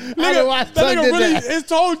 That nigga really, his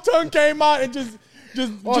whole tongue came out and just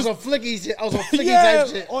on some flicky shit. On some flicky type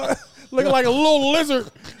shit. Looking like a little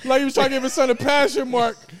lizard, like he was trying to give his son a passion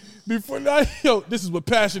mark. Before this is what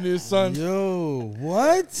passion is, son. Yo,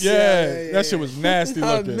 what? Yeah, that shit was nasty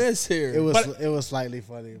looking. I miss here. It was slightly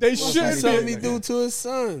funny. They shouldn't something he do to his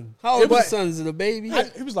son. How old his son? Is it a baby?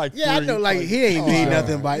 He was like 3. I know, like he ain't mean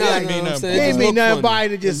nothing by it. He ain't mean nothing. He ain't mean nothing by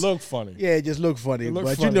it. It just looked funny. Yeah, it just looked funny. But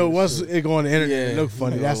funny, you know, once it go on the internet, it look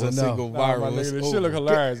funny. That's once enough. it go viral, this shit look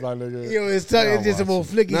hilarious, my nigga. Yo, his tongue is just a little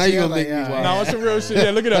flicky. Now shit. you gonna Like, make me wild. No, it's some real shit.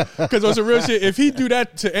 Yeah, look it up. Because it's some real shit. If he do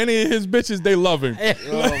that to any of his bitches, they love him.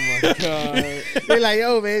 Oh my god. They like,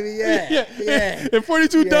 yo, baby, yeah. If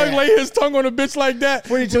 42 Doug lay his tongue on a bitch like that,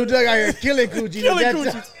 42 Doug out here killing coochie.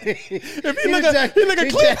 If he look a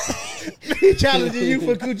clip, he challenging you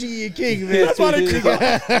for coochie and king, man. That's why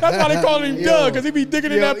they call him Doug, because he be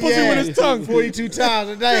digging in that pussy with his tongue. 42 times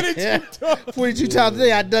a day. 42 times a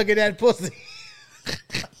day I dug in that pussy.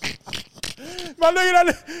 My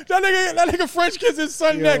nigga, that nigga French kiss his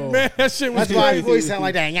son neck, man. That shit was That's why his crazy. voice sound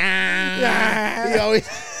like that. He always.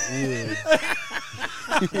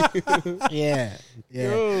 Yeah.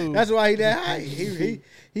 That's why he that high.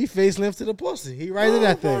 He face limps to the pussy. He right in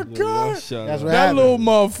that thing. Oh my God. That's what That happened. little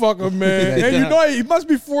motherfucker, man. And you know he must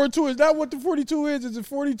be 4'2". Is that what the 42 is? Is it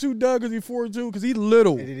 42 Doug? Is he 4'2"? Because he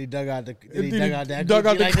little. And then he dug out the Dug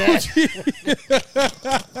out the coochie.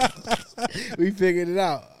 We figured it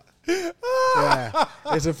out. Yeah,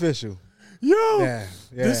 it's official. Yo,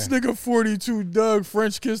 this nigga 42 Doug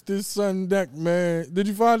French kissed his son neck, man. Did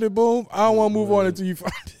you find it, Boom? I don't want to move on until you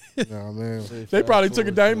find it. No, man. They probably took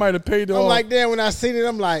it down. He might have paid it I'm off. like, damn, when I seen it,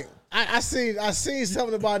 I'm like, I seen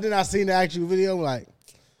something about it, then I seen the actual video. I'm like,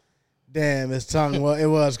 damn, his tongue, well, it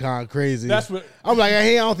was kind of crazy. That's what I'm like,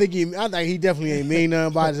 I think he definitely ain't mean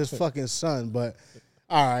nothing about his fucking son, but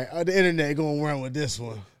all right, the internet gonna run with this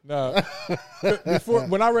one. No. Before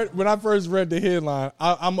when I first read the headline,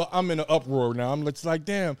 I'm in an uproar now. I'm just like,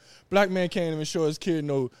 damn, black man can't even show his kid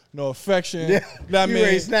no affection. Yeah, that you man,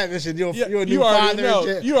 ain't snapping shit. You're a new you already father. know. And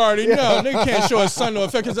shit. You already know. Nigga can't show his son no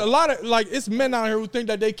affection. Because a lot of it's men out here who think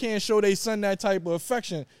that they can't show their son that type of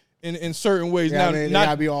affection in certain ways. Yeah, now, I mean, they not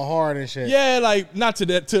gotta be all hard and shit. yeah, like not to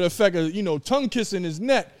the effect of tongue kissing his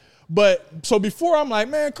neck. But so before I'm like,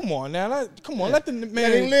 man, come on now, let the man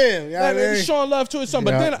Let him live. let him showing love to his son.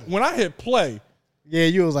 But then when I hit play, yeah,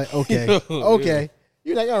 you was like, okay, okay.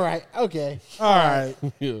 You're like, all right, okay, all right,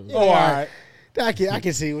 all right. I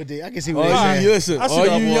can see what they saying. Listen, I see all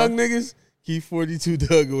that, you boy. young niggas, keep 42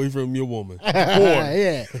 Doug away from your woman.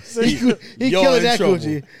 Yeah, he Y'all killing in that trouble.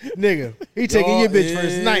 coochie, nigga. He taking your bitch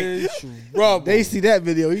first night. Trouble. They see that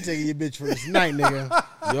video. He taking your bitch first night, nigga.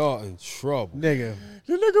 Y'all in trouble. Nigga.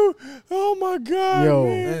 The nigga, oh my God, Yo.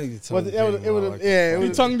 man. It He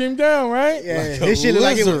was tongued him down, right? yeah, like a his shit look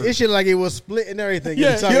like lizard. it shit look like it was split and everything.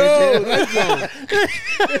 Yeah, His tongue Yo, and shit.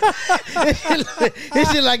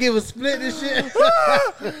 His shit like it was split and shit.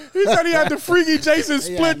 He said he had the freaky Jason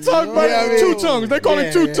split tongue, Yeah, but I mean, two tongues. They call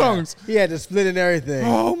it two yeah. tongues. He had to split and everything.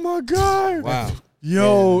 Oh my God. Wow.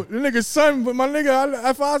 Yo, the nigga's son, but my nigga,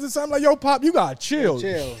 if I was his son, I'm like, yo, Pop, you gotta chill.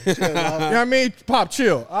 Chill, You know what I mean? Pop,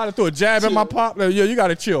 chill. I'd have threw a jab at my Pop. Like, yo, you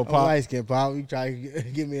gotta chill, I'm Pop. light skin, Pop. You try to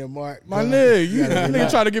give me a mark. My nigga, you gotta nigga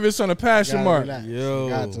relax. try to give his son a passion mark. Relax. Yo,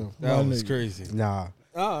 Got to. that My was nigga. crazy. Nah.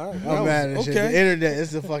 All right. I'm mad at shit. The internet,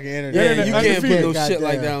 it's the fucking internet. Yeah, Yeah, you can't put no Goddamn. shit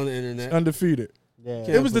like that on the internet. Undefeated. Yeah.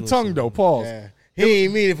 It was the tongue, though. Pause. Yeah. He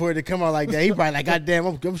ain't mean it for it to come out like that. He probably like, goddamn,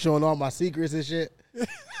 I'm showing all my secrets and shit.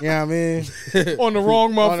 You know what I mean? On the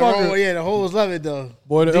wrong On the wrong motherfucker. way, yeah, the hoes love it though.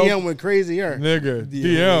 Boy, the DM went crazy here. Nigga,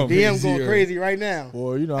 DM. DM. DM going crazy right now.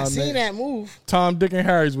 Boy, you know I how seen that move. Tom, Dick, and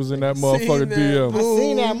Harry's was in that motherfucker that DM. I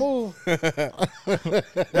seen that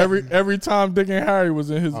move. Every time Dick and Harry was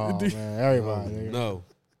in his Oh DM. man, everybody, nigga. No.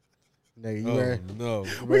 Nigga, you Oh, ready? no.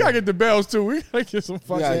 We gotta get the bells too. We gotta get some We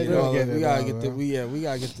fucking gotta Yeah, get don't all get of- it, we gotta no, get the man. we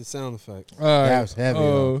gotta get the sound effect. All right. That's heavy,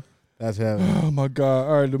 though. That's heavy. Oh my God!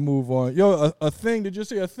 All right, to move on. Yo, a thing. Did you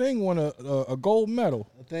see a thing won a gold medal?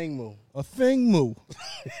 A thing move. A thing moo.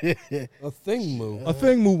 A thing move. A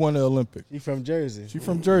thing moo won the Olympics. She from Jersey. She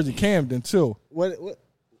from Jersey, Camden too. What What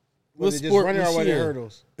was it just sport running was or was she it in?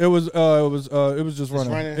 hurdles? It was just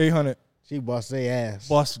running. running? 800. She bust their ass.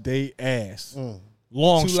 Bust they ass.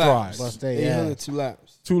 Long 2 stride. laps. Bust their 800, ass. 2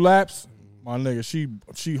 laps. 2 laps. My nigga,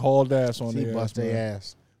 she hauled ass on She their bust ass. their man.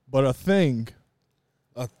 ass. But a thing,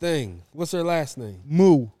 A thing. What's her last name?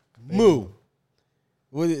 Moo.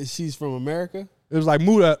 She's from America? It was like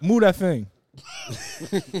Moo that thing.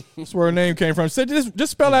 That's where her name came from. Said just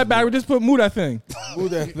spell that backwards. Just put Moo that thing. Who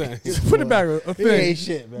that thing? Put it backwards. A He thing. ain't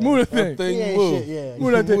shit, man. Moo that thing. Thing He ain't move. shit, yeah.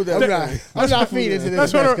 Moo that thing. Moo that thing. I'm not feeding into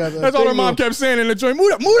this. That's all her mom kept saying in the joint. Moo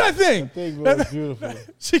that thing. Thing was beautiful.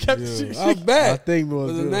 She kept. I bet. I think was With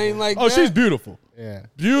a beautiful. name like Oh, that. she's beautiful. Yeah.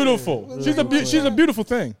 Beautiful. She's a beautiful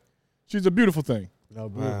thing. She's a beautiful thing. No,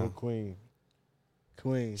 beautiful Wow. queen.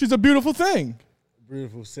 Queen. She's a beautiful thing.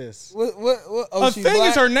 Beautiful sis. What? Oh, A she's thing black?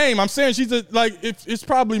 is her name. I'm saying she's a it's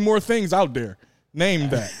probably more things out there. Name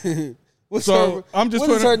that. What's So, her, I'm just what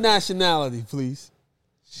is putting- her nationality, please?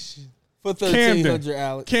 For 1300,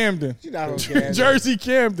 Alex. Camden. She not on Camden. Jersey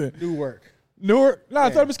Camden. Newark. Newark? No, I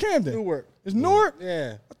thought it was Camden. Newark. It's Newark?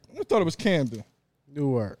 Yeah. I thought it was Camden.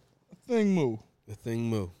 Newark. Thing Moo. The thing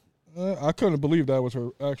move. I couldn't believe that was her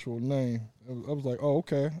actual name. I was like, oh,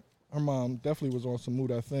 okay. Her mom definitely was on some Moo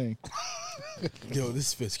that thing. Yo,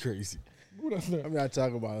 this fit's crazy. Moo that thing. I'm not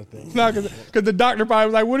talking about a thing. Nah, because the doctor probably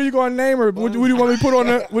was like, what are you going to name her? What do you want me to put on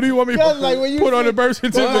the, what do you want me Cause, like, when to you put on the said- birth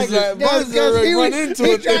certificate? Buzz already run into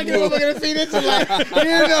he it. trying to get over to feed into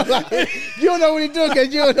you don't know what he doing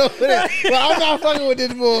because you don't know that. But I'm not fucking with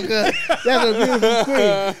this bull because that's a beautiful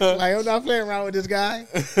queen. Like, I'm not playing around with this guy.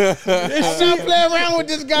 I'm not playing around with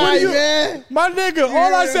this guy, man. My nigga,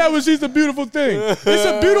 all I said was she's a beautiful thing. It's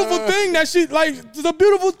a beautiful thing that she, like, it's a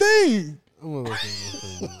beautiful thing. I'm gonna look at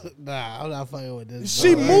this thing. Nah, I'm not fucking with this.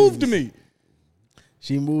 She moved me.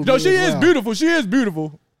 She moved No, me she as is well. beautiful. She is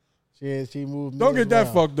beautiful. She moved me Don't as get that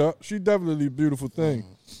well. fucked up. She definitely a beautiful thing.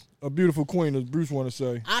 A beautiful queen, as Bruce want to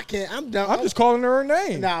say. I can't. I'm done. I'm just calling her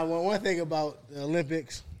name. Nah, one thing about the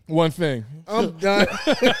Olympics, One thing. I'm done.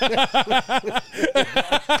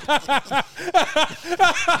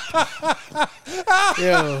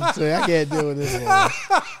 Yo, so I can't deal with this one.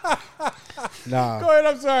 Nah. Go ahead.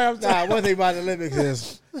 I'm sorry. Nah, one thing about the Olympics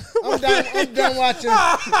is I'm done watching.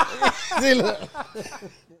 See, look.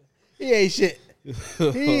 He ain't shit.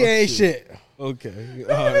 He ain't shit. Okay.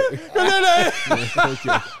 All right.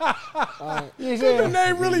 The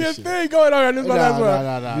name really a thing. Go ahead. This is what that's what.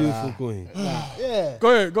 Nah. Beautiful queen. Yeah.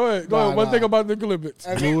 Go ahead. Nah, One nah. thing about the Olympics.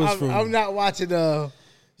 I mean, Lewis from- I'm not watching men's.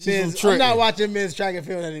 I'm Trenton. not watching men's track and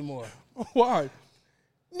field anymore. Why?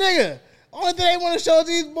 Nigga, only thing they want to show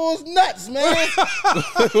these bulls nuts, man.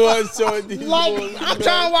 What's showing these Like, boys? I'm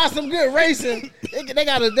trying to watch some good racing. They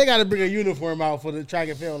gotta bring a uniform out for the track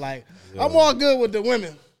and field. Like, I'm all good with the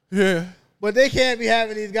women, Yeah. but they can't be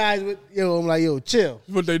having these guys with I'm like, chill.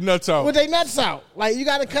 But they nuts out. With they nuts out. Like, you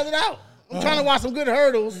gotta cut it out. I'm trying to watch some good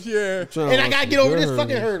hurdles, Yeah. and I gotta get over this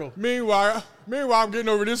fucking hurdle. Meanwhile, I'm getting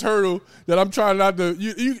over this hurdle that I'm trying not to.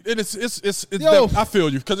 It's Yo. I feel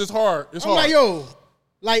you because it's hard. It's I'm hard. like,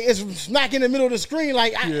 like it's smack in the middle of the screen.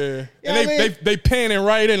 Like, Yeah. you know And what I mean? they panning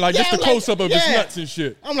right in, like Yeah, just the like, close up of his yeah. nuts and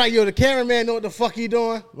shit. I'm like, the cameraman know what the fuck he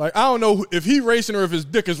doing. Like I don't know if he racing or if his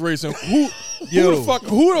dick is racing. Who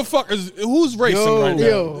the fuck is who's racing Yo. right now?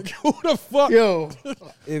 Yo. Who the fuck? Yo,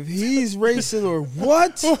 If he's racing or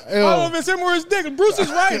what? I don't know if it's him or his dick. Bruce is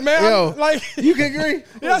right, man. Yo. Like you can agree?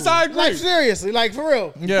 yes, I agree. Like, seriously, like, for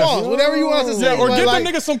real. Yeah. Pause, whatever you want us to say. Yeah, or but, get like,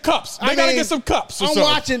 them niggas some cups. They I gotta mean, get some cups or I'm something.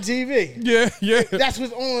 watching TV. Yeah. That's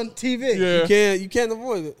what's on TV. Yeah. You can't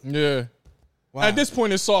avoid it. Yeah. Wow. At this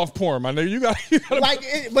point, it's soft porn, my nigga. You got. Like,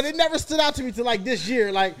 but it never stood out to me till like this year.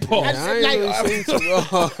 Like, Oh. I I ain't really seen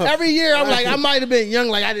some- every year, I'm like, I might have been young.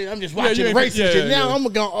 Like, I'm just watching you racing ain't- shit. yeah, Now yeah. I'm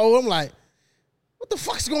going, I'm like, what the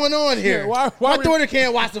fuck's going on here? Yeah, why My we- daughter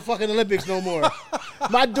can't watch the fucking Olympics no more.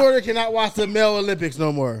 My daughter cannot watch the male Olympics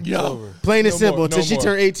no more. Yo. Plain and No simple more, until no she more.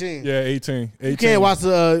 turned 18. Yeah, 18. You can't watch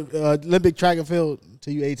the Olympic track and field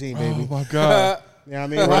until you 18, baby. Oh my god. You know what I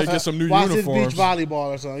mean? Right, get some new watch uniforms. this beach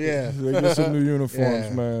volleyball or something. Yeah. They get some new uniforms,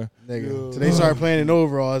 Yeah. man. Nigga. So they started playing in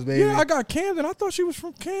overalls, baby. Yeah, I got Camden. I thought she was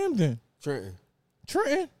from Camden. Trenton.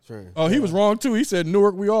 Trenton. Trenton. Oh, he was wrong too. He said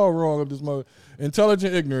Newark. We all wrong of this mother.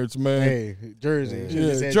 Intelligent ignorance, man. Hey, Jersey. She yeah,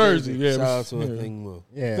 just said Jersey. Yeah, Shout out to yeah. a thing move.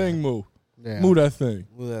 Yeah. Thing move. Yeah. Move that thing.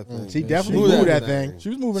 Move that thing. She man. definitely Move moved that thing. She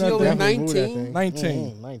was moving She that only thing. Definitely moved that 19?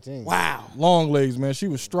 thing. 19. 19. Wow. Long legs, man. She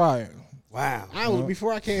was striding. Wow. I was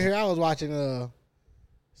before I came here. I was watching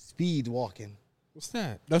speed walking. What's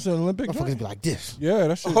that? That's an Olympic. Motherfuckers joint? be like this, Yeah,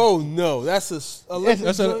 that shit. Oh no, that's a Olympic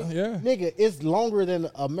That's a joint? yeah. nigga. It's longer than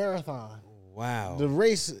a marathon. Wow. The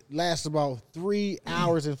race lasts about 3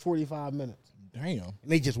 hours and 45 minutes. Damn. And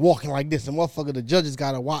they just walking like this. And motherfucker, the judges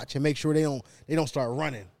gotta watch and make sure they don't start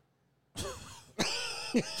running.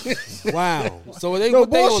 Wow. So they No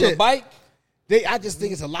put they on the bullshit. bike? I just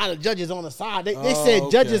think it's a lot of judges on the side. They Oh, said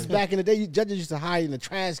okay. judges back in the day. Judges used to hide in the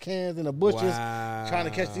trash cans and the bushes, Wow. trying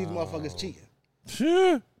to catch these motherfuckers cheating.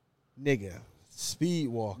 Shit. Nigga, Speed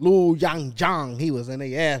walk. Liu Yang Zhang, he was in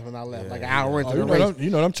their ass when I left, like an hour into Oh, the race. you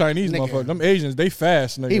know them Chinese Nigga. motherfuckers. Them Asians, they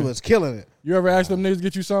fast, nigga. He was killing it. You ever ask them niggas to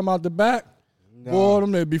get you something out the back? Boy,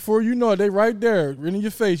 them niggas, before you know it, they right there, right in your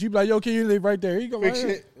face. You be like, yo, can you? They right there. Here you go, right Fix here.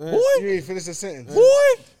 it. Boy, You ain't finished the sentence.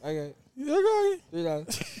 boy. Okay.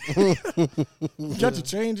 You got your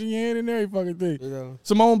change in your hand and every fucking thing. know.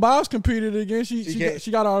 Simone Biles competed again. She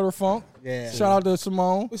can't- got out of her funk. Yeah. Shout out to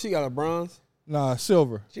Simone. What, she got a bronze? Nah,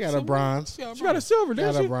 silver. She got a bronze. She got a She got a silver, Got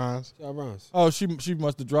didn't a she? bronze. She got a bronze. Oh, she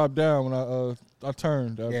must have dropped down when I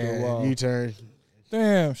turned after a Yeah, while. U-turn.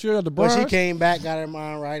 Damn, she got the But bronze. she came back, got her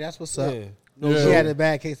mind right. That's what's up. Yeah. Yeah. She had a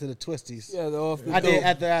bad case of the twisties. Yeah, the off I did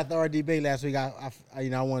after our debate last week. I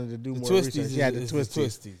wanted to do more twisties. research. She had the is twisties.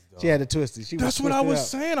 twisties, She had the twisties. She That's what I was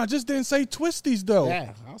twisted saying. I just didn't say twisties though. up.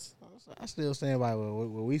 Yeah, I still stand by what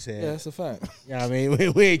we said. Yeah, that's a fact. Yeah, I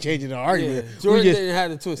mean, we ain't changing the Yeah. argument. Jordan We just, didn't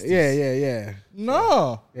have the twisties. yeah.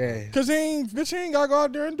 No. Yeah. Cause he ain't gotta go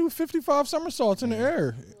out there and do 55 somersaults in the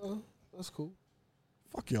air. That's cool.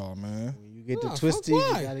 Fuck y'all, man. When you get Nah, the fuck twisties,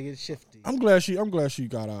 why? you gotta get shifty. I'm glad she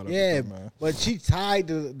got out of Yeah, it, man. but she tied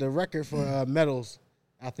the record for medals,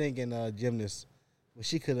 I think, in gymnasts. But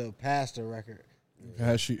she could have passed the record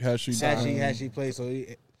Had she had she played. So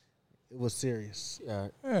it was serious. Yeah.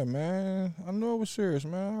 Yeah, man. I know it was serious,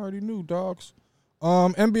 man. I already knew, dogs.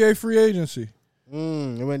 NBA free agency.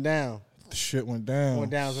 It went down. The shit went down.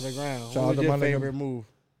 Went down to the ground. Shout out What was to your my nigga- favorite move?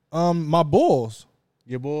 My Bulls.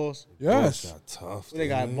 Your Bulls? Yes. Got tough. What they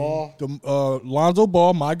got? Ball? Lonzo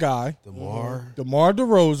Ball, my guy. DeMar. DeMar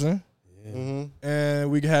DeRozan. Mm-hmm.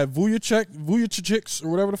 And we had Vujicic, or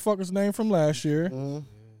whatever the fuck his name from last year. Mm-hmm.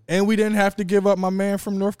 And we didn't have to give up my man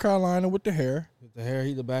from North Carolina with the hair, With the hair,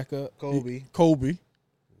 he the backup. Kobe. Kobe.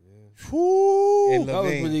 Whew. And That was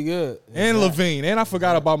Levine. pretty good. And Levine. And I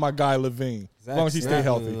forgot about my guy Levine. As long as he stay Zach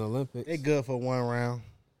healthy. in the Olympics. They good for one round.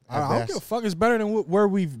 I don't give a fuck. It's better than where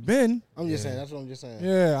we've been. I'm just saying. That's what I'm just saying.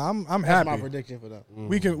 Yeah, I'm That's happy. my prediction for them.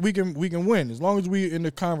 We can win as long as we in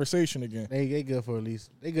the conversation again. They good for at least.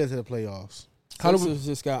 They good to the playoffs. How do we, Sixers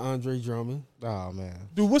just got Andre Drummond. Oh man.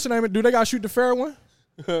 dude? What's the name? Do they got to shoot the fair one?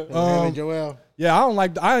 Him and Joel. Yeah,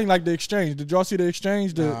 I ain't like the exchange. Did y'all see the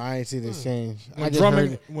exchange? No, I ain't see the exchange. I When just Drummond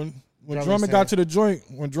heard it. when Drummond Drummond got said- to the joint,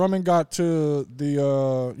 when Drummond got to the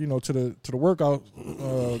to the workout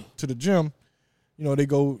to the gym, they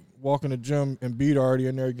go walk in the gym and Beat already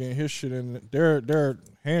in there getting his shit, and their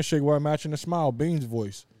handshake wasn't matching the smile. Bean's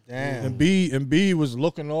voice. Damn. And B was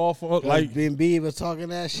looking off like Like Ben B was talking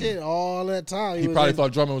that shit all that time. he was probably in-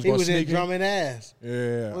 thought Drummond was he going to was in sneak in. Drummond ass.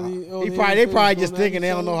 Yeah, They probably just thinking they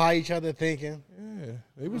don't know how each other thinking. yeah,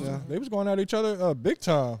 they was going at each other big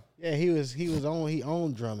time. Yeah, he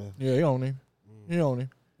owned Drummond. Yeah, he owned him. He owned him.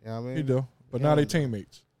 You know what I mean? He do. But Yeah. now they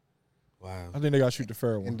teammates. Wow. I think they got to shoot the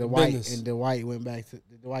fair one. And Business. Dwight went back to.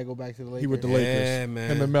 Did Dwight go back to the Lakers? He with the Lakers. Yeah,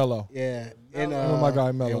 man. Him and Melo. Yeah, and Oh, my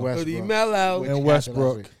guy Melo. and Westbrook. Hoodie Mellow. Which And happened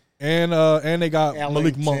Westbrook. last week. And they got Malik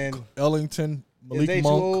Ellington. Monk. Ellington. Is Malik they too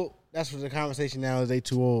Monk. old? That's what the conversation now is. They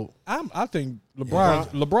too old. I think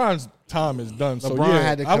LeBron's time is done. So LeBron yeah,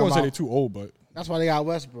 had to I come wouldn't say out. they're too old, but That's why they got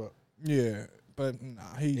Westbrook. yeah. But nah,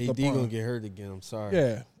 he AD LeBron. gonna get hurt again. I'm sorry.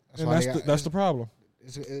 Yeah. And why that's they got- that's the problem.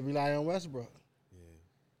 It rely on Westbrook.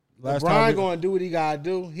 Last LeBron time going to do what he got to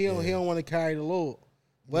do. He don't want to carry the load.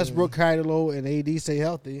 Westbrook carry the load, and AD stay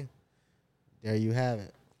healthy. There you have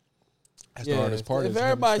it. that's the hardest part. If is him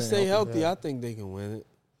everybody staying stay healthy. healthy, I think they can win it.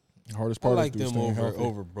 The hardest I part like is dude them staying over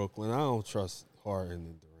healthy. Brooklyn. I don't trust Harden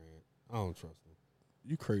and Durant. I don't trust them.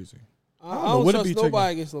 You crazy. I don't know. don't Would it trust be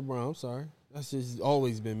nobody against LeBron. I'm sorry. That's just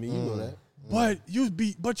always been me. You know that.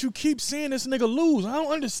 But you keep seeing this nigga lose. I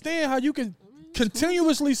don't understand how you can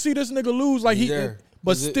continuously see this nigga lose like He's he there.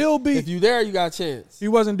 but Is it- still be If you there, you got a chance. he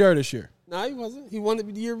wasn't there this year. Nah, he wasn't. He won it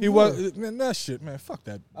the year He before. was man, that shit, man. Fuck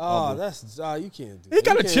that. Oh, bubble. that's you can't do. He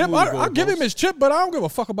got You a can't chip. move I'll give him goalposts. his chip, but I don't give a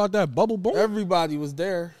fuck about that bubble boom. Everybody was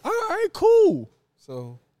there, All right, cool.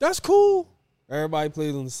 so That's cool. everybody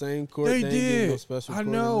played on the same court. They ain't getting no did. special I court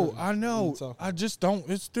or know. nothing. I What know. you talking I just don't.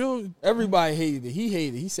 It's still Everybody hated it. He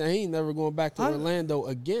hated it. He said he ain't never going back to I- Orlando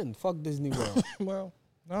again. Fuck Disney World. well.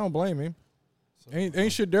 I don't blame him.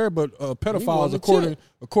 Ain't shit there, but pedophiles won the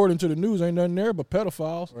according to the news, ain't nothing there but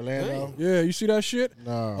pedophiles. Orlando. Yeah, you see that shit?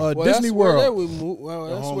 No. Well, Disney that's where they World. would move. Well,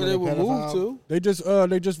 that's home where of they the would move pedophile? to.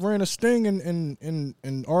 They just ran a sting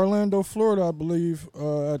in Orlando, Florida, I believe,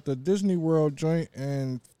 at the Disney World joint,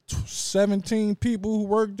 and 17 people who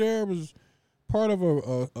worked there was part of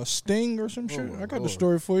a sting or some shit. I got the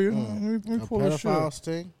story for you. Let me pull this shit. Pedophile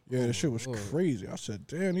sting? Yeah, the shit was crazy. I said,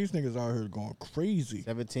 damn, these niggas out here going crazy.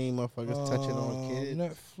 17 motherfuckers touching on kids.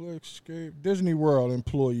 Netflix, Escape, Disney World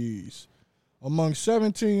employees. Among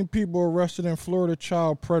 17 people arrested in Florida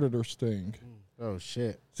child predator sting. Oh,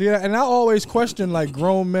 shit. See, and I always question, like,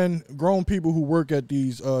 grown people who work at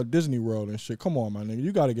these Disney World and shit. Come on, my nigga.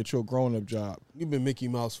 You got to get your grown-up job. You've been Mickey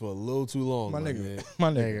Mouse for a little too long, My man. nigga. My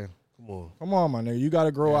nigga. Come on. My nigga. You got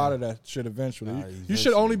to grow out of that shit eventually. Nah, You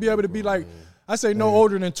should only be able to be, like, I say no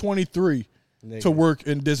older than 23 to work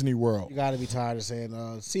in Disney World. You got to be tired of saying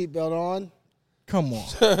seatbelt on. Come on.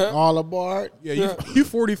 All aboard. Yeah, you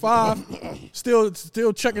 45, still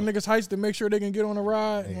checking niggas' heights to make sure they can get on a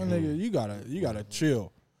ride. My nigga, you gotta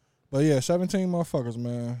chill. But yeah, 17 motherfuckers,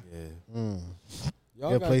 man. Yeah.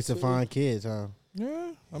 Good place to find kids, huh?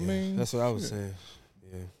 Yeah, I mean, that's what I was saying.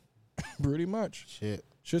 Yeah. pretty much.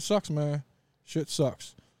 Shit sucks, man. Shit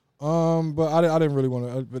sucks. But I didn't really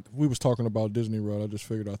want to. But we was talking about Disney World. I just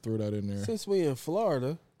figured I'd throw that in there. Since we in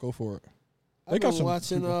Florida, Go for it. I've been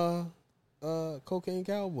watching Cocaine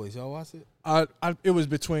Cowboys. Y'all watch it? It was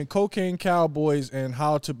between Cocaine Cowboys and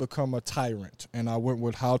How to Become a Tyrant, and I went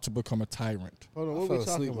with How to Become a Tyrant. Hold on, I what fell we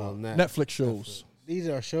talking asleep about? on that. Netflix shows. These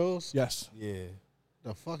are shows? Yes. Yeah.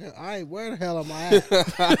 The fucking, where the hell am I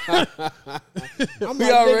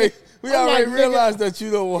at? We already realized that you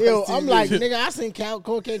don't watch Yo, TV. I'm like, nigga, I seen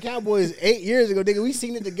Cocaine Cowboys 8 years ago, nigga. We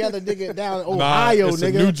seen it together, nigga, down in Ohio, it's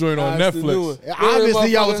nigga. a new joint on That's the new Netflix. one.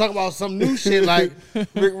 Obviously, y'all was talking about some new shit like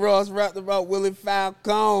Rick Ross rapped about Willie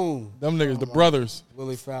Falcone. Them niggas, the brothers.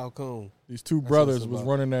 Willie Falcone. These two brothers was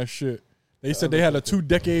running that shit. They said they had a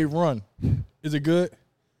 2-decade run. Is it good?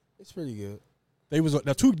 It's pretty good. They was a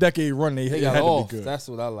 2-decade run. They They got had off. to be good. That's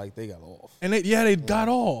what I like. They got off. And they got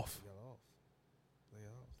off.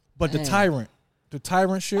 But the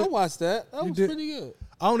tyrant shit. I watched that. That was did? pretty good.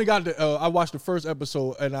 I only got I watched the first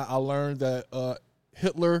episode and I learned that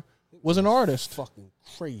Hitler was an artist. Fucking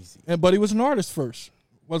crazy. But he was an artist first.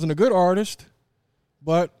 Wasn't a good artist,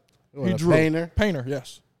 but he a drew. painter? Painter,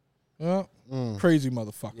 yes. Yeah. Crazy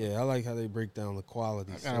motherfucker. Yeah, I like how they break down the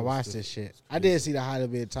quality. I gotta watch this shit. I did see the How to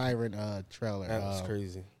Be a Tyrant trailer. That was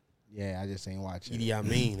crazy. Yeah, I just ain't watch it. Idi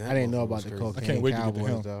Amin. I didn't know about the Cocaine can't wait to get to Cowboys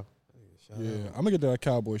him. though. Yeah, I'm gonna get to that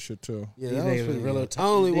cowboy shit too. Yeah, These that was niggas pretty really good. ti- I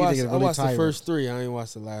only these watched. niggas I really watched the tyrant. first 3. I ain't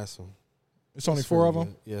watched the last one. It's only That's 4 of pretty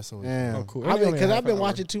them. good. Yeah, it's only Damn. 4. Oh, cool. I've Only been half hour.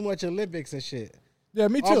 watching too much Olympics and shit. Yeah,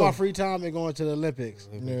 me All too. my free time been going to the Olympics.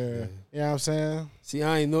 Yeah, You know what I'm saying? See,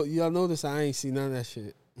 I ain't know. Y'all notice I ain't seen none of that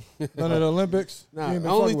shit. none of the Olympics. Nah, You ain't the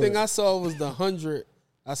been only fucking thing with I it. saw was the 100.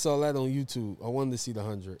 I saw that on YouTube. I wanted to see the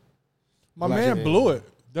 100. My Black man man. blew it.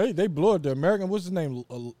 They blew it. The American, what's his name?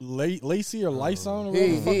 Lacey or Lyson? Or He whatever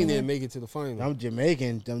the fuck ain't his even name? make it to the final. Them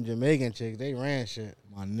Jamaican chicks, they ran shit.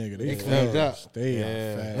 My nigga, They they cleaned fast. up. They Yeah.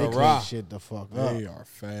 are They fast. Hurrah. cleaned shit the fuck up. They are The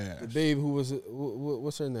fast. babe who was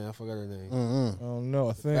what's her name? I forgot her name. Mm-hmm. I don't know.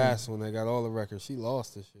 I think. Fast one that got all the records. She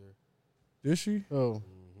lost this year. Did she? Oh,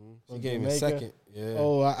 She came in Jamaica? second. Yeah.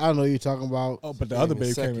 oh, I know who you talking about. Oh, but the Came other in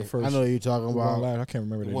babe came in second. first. I know who you talking Who won about. last? I can't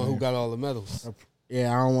remember the the one name. who got all the medals.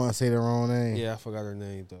 Yeah, I don't want to say the wrong name. Yeah, I forgot her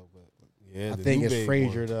name though. But yeah, I the think new it's babe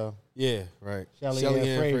Frazier won. though. Yeah, right. Shelly Shelly Ann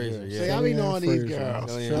Ann Frazier. Frazier. See, Yeah. I be Shelly knowing Ann these Frazier. girls.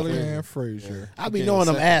 Shelly Ann Shelly Frazier. Ann Frazier. I be Came knowing in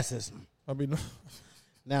them second. asses. I be.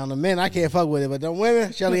 Now the men, I can't fuck with it, but them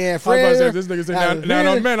women, Shelly Ann I was about to say, Frazier. this nigga say, Hell, now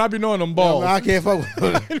really? them men, I be knowing them balls. I can't fuck with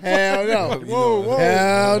them. Hell no. Whoa, whoa.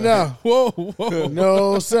 Hell no. Whoa, whoa.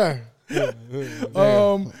 No, sir. We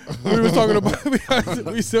was talking about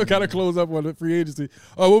we still gotta close up on the free agency.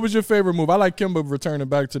 What was your favorite move? I like Kimba returning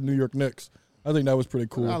back to New York Knicks. I think that was pretty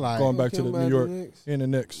cool. I like going it. back to the Kimba New at York the Knicks. in the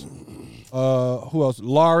Knicks. Who else?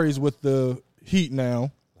 Larry's with the Heat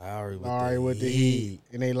now. Lowry with the Heat.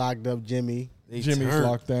 And they locked up Jimmy. They Jimmy's turned.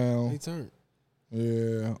 locked down. They turned.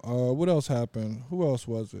 Yeah. What else happened? Who else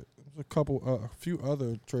was it? There's a few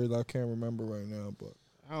other trades I can't remember right now. But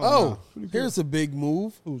I don't Oh, know. here's a big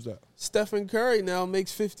move. who's that? Stephen Curry now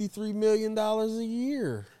makes $53 million a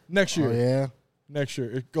year. Next year. Oh, yeah. Next year.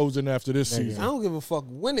 It goes in after this I season. don't give a fuck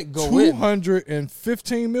when it go in.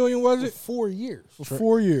 215 million was For it 4 years. for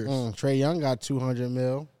 4 years? Trey Young got 200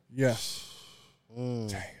 mil. Yes.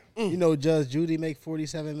 You know, Judge Judy make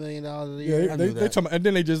 $47 million a Yeah, year. I they knew that. talking, and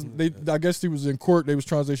then I guess he was in court. They was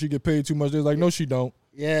trying to say she get paid too much. They was like, no, she don't.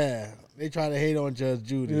 Yeah. They try to hate on Judge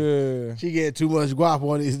Judy. Yeah, She getting too much guap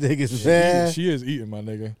on these niggas, man. she is eating, my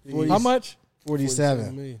nigga. 40 How much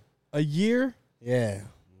 47. million. a year? Yeah.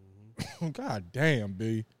 God damn,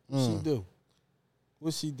 B. What she do?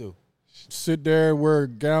 What she do? Sit there, wear a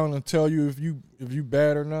gown, and tell you if you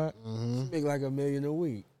bad or not. Mm-hmm. She make like $1 million a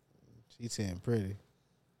week. She saying pretty.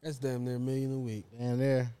 That's damn near $1 million a week. Damn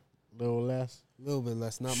there. A little less. A little bit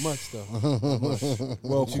less, not much though. Not much.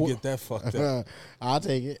 Well, you get that fucked up. I'll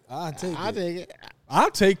take it. I'll take it. I'll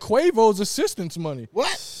take Quavo's assistance money. What?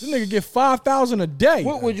 This nigga get $5,000 a day.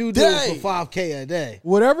 What would you do Day. for $5K a day?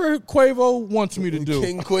 Whatever Quavo wants me to do.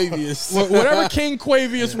 King Quavius. Whatever King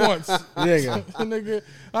Quavius wants. Nigga.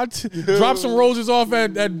 Nigga, drop some roses off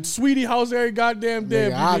at Sweetie House every goddamn day.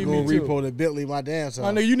 Nigga, if I'll you go need me to. repo the Bentley my damn self.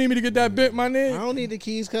 My nigga, you need me to get that bit, my I nigga? don't need the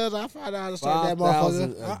keys, cuz I find out how to start that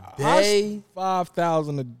motherfucker. 5,000 a day.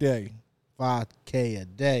 5,000 a day. 5K a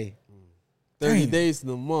day. 30 Damn. days in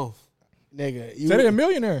a month. Nigga, you, Say they a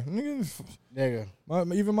millionaire. Nigga,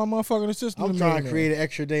 nigga. even my motherfucking assistant. I'm a trying to millionaire. create an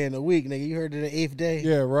extra day in the week, nigga. You heard of the 8th day?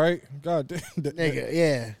 Yeah, right? God damn. Nigga,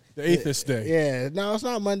 yeah. The 8th day. Yeah, no, it's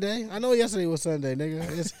not Monday. I know yesterday was Sunday,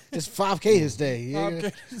 nigga. It's 5K this day.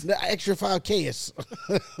 Nigga. 5K. The extra 5K is.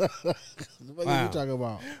 What are you Wow. talking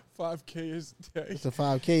about? 5K is day. It's a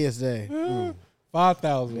 5K is day.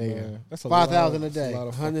 5,000, Nigga. man. That's a 5,000 lot- a day. that's lot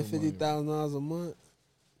of fucking money. $150,000 a month.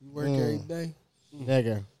 You work every day.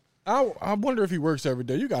 Nigga. I wonder if he works every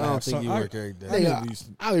day. You gotta I don't have think some. you work every day. I need Nigga, at least-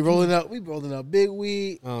 I be rolling up. We rolling up big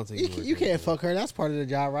weed. I don't think You, you work you every can't day. fuck her. That's part of the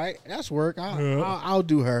job, right? That's work. Yeah. I'll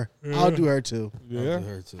do her. I'll do her too. Yeah.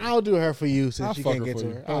 Her too. I'll do her for you since I'll you fuck can't her get for to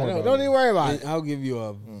you. her. Don't worry about Don't it. even worry about And it. I'll give you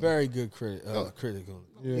a very good critic on it.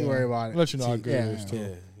 Yeah. Don't worry about it. Let you know how good Yeah. it is,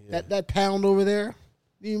 too. Yeah. That pound over there.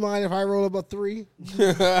 Do you mind if I roll up a 3?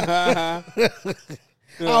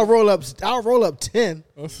 I'll roll up 10.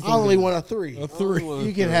 I only want a 3. A 3.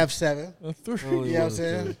 You can have 7. A 3. You know what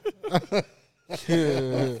I'm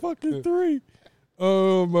saying? Fucking 3.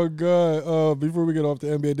 Oh my God! Before we get off the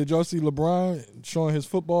NBA, did y'all see LeBron showing his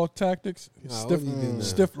football tactics? He Nah, what he did now?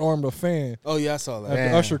 stiff armed a fan Oh yeah, I saw at that.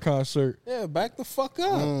 Man. the Usher concert. Yeah, back the fuck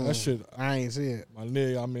up. That shit, I ain't see it. my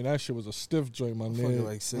nigga. I mean, that shit was a stiff joint, my Fucking nigga.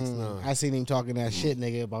 like 6'9". I seen him talking that shit,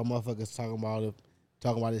 nigga, about motherfuckers talking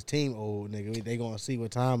about his team old, nigga. They gonna see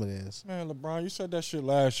what time it is. Man, LeBron, you said that shit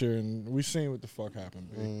last year, and we seen what the fuck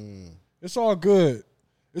happened, man. Mm. It's all good.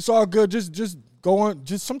 It's all good. Just go on.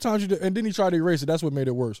 Just sometimes and then he tried to erase it. That's what made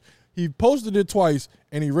it worse. He posted it twice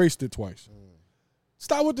and erased it twice.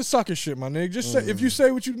 Stop with the sucker shit, my nigga. Just say if you say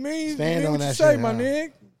what you mean, Stand you mean on what that you say, shit, my huh?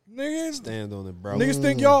 nigga. Niggas, Stand on it, bro. niggas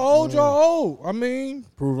think y'all old, y'all old. I mean,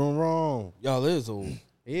 Prove them wrong. Y'all is old.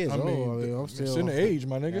 He is I old. mean, I mean, I'm it's still in the age,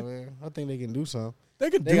 my I, nigga. mean, I think they can do something. They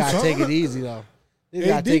could They do gotta something. take it easy though. They AD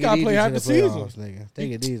gotta take gotta it play easy half to the the season. playoffs, nigga.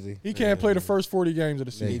 Take it easy. He can't play the first 40 games of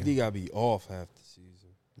the season. AD gotta be off half the season.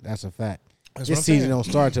 That's a fact. That's This what I'm season saying. don't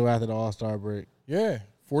start till after the All-Star break. Yeah,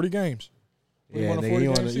 40 games. We Yeah, won a nigga, 40 you game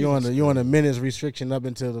on season. you on a minutes restriction up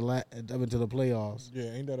until the playoffs.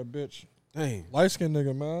 Yeah, ain't that a bitch? Dang. Light skinned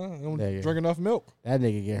nigga, man. Don't Nigga. drink enough milk. That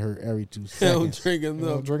nigga get hurt every 2 Don't seconds. drink You enough.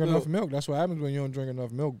 don't drink milk. enough milk. That's what happens when you don't drink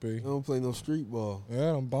enough milk, B. Don't play no street ball.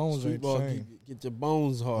 Yeah, them bones Street ain't the ball same. get your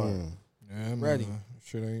bones hard. Yeah, man. Ready.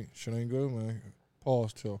 Shit ain't good, man.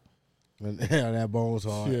 Pause, chill. That bone's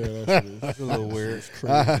hard. Yeah, that shit is. It's a little weird. It's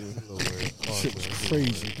crazy. A little weird. Shit was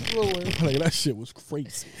crazy. Like, that shit was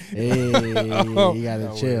crazy. Hey, you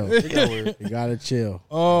gotta chill. weird. You gotta chill.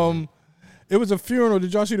 It was a funeral.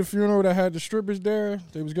 Did y'all see the funeral that had the strippers there?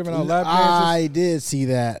 They was giving out lap dances. I did see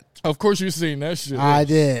that. Of course, you seen that shit. I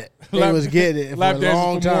did. They Lap- was getting it for lap a dances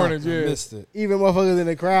long for time. mornings, yeah. Missed it. Even motherfuckers in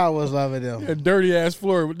the crowd was loving them. A dirty ass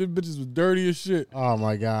floor. Them bitches was dirty as shit. Oh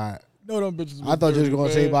my god. No, them bitches. Was I thought you was dirty,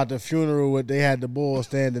 gonna say man. about the funeral where they had the bull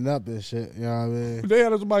standing up and shit. You know what I mean? They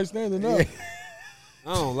had somebody standing up.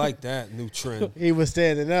 I don't like that new trend. He was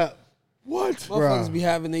standing up. What? Motherfuckers Bruh. be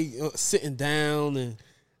having they sitting down and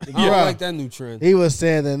I Bruh. don't like that new trend. He was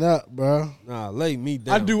standing up, bro. Nah, lay me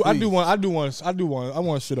down. I do please. want. I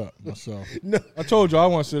want to sit up myself. No. I told you I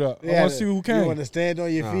want to sit up. I want to see who You can. want to stand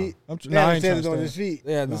on your Nah. feet? I'm They nah, I had him ain't trying standing to on stand. his feet.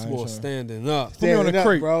 They had this Nah, I boy ain't trying. standing up. Put me on a Standing up,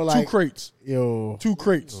 crate. bro, Two like- crates. Yo, 2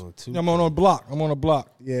 crates. Oh, two I'm on a block. I'm on a block.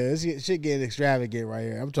 yeah, this shit getting extravagant right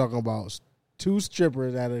here. I'm talking about 2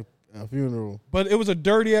 strippers at a funeral. But it was a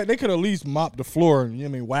dirty. They could at least mop the floor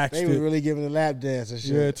and waxed They it. was really giving a lap dance and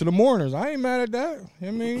shit. Yeah, to the mourners. I ain't mad at that.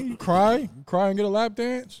 You cry and get a lap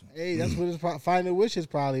dance. Hey, that's what his final wishes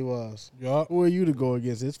probably was. Yup. Who are you to go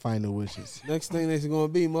against his final wishes? Next thing they's gonna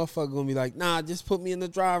be, motherfucker gonna be like, nah, just put me in the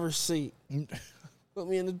driver's seat. Put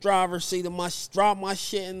me in the driver's seat and drop my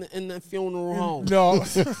shit in the funeral home. No,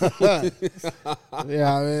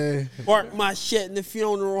 Yeah, I mean, Park my shit in the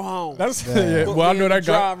funeral home. that's Yeah. Well, I know that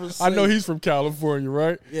guy. Driver's I know seat. he's from California,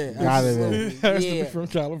 right? Yeah, Got it, absolutely. man. He has to Yeah. be from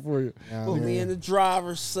California. yeah, Put man. me in the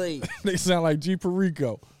driver's seat. They sound like G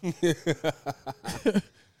Perico.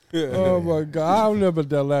 Oh my god, I don't know about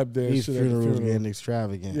that lap dance These shit at the funerals funeral. getting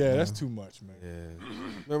extravagant. Yeah, man. that's too much, man. Yeah.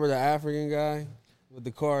 Remember the African guy with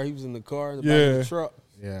the car? He was in the car in the back Yeah. of the truck.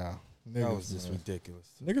 Yeah. That was just ridiculous.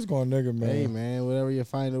 Niggas going nigga, man. Hey, man, whatever your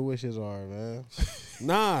final wishes are, man.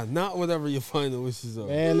 Nah, not whatever your final wishes are.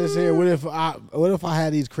 Man, listen here. What if I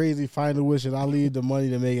had these crazy final wishes? I leave the money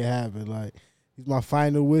to make it happen. Like, these my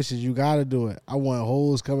final wishes. You got to do it. I want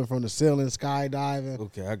hoes coming from the ceiling, skydiving.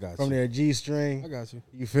 Okay, I got from you. their G-string. I got you.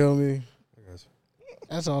 You feel me? I got you.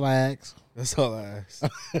 That's all I ask. That's all I ask.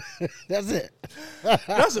 That's it.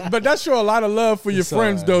 But that show a lot of love for your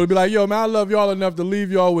friends, though. To be like, yo, man, I love y'all enough to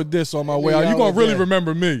leave y'all with this on my way out. You going to really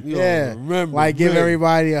remember me. Yeah. Like, give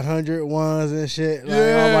everybody 100 ones and shit. Like,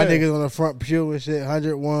 all my niggas on the front pew and shit,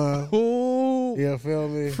 101. Ooh. You feel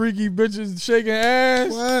me? Freaky bitches shaking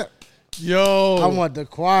ass. What? Yo. I want the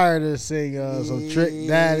choir to sing some Trick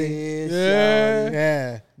Daddy.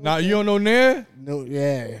 Yeah. Nah, you don't know Nair? No,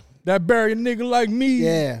 yeah. That bury a nigga like me.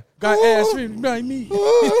 Yeah. Got ass like me.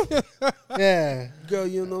 Yeah. Girl,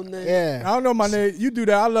 you know name. Yeah. I don't know, my nigga. You do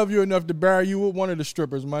that. I love you enough to bury you with one of the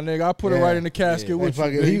strippers, my nigga. I put it right in the casket with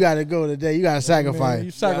you. You got to go today. You got to sacrifice. Man,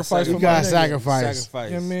 you sacrifice for You my got to nigga. sacrifice. You know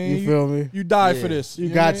what I mean? You feel me? You die for this. You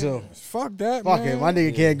know got what I mean? to. Fuck that, Fuck man. it. My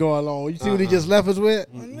nigga can't go alone. You see what he just left us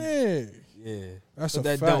with? My nigga. Yeah. That's Put a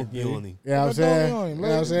that fact, donkey B. on him. Yeah, I'm saying. You know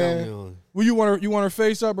what I'm saying? Well, you want her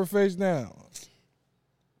face up or face down?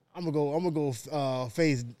 I'm gonna go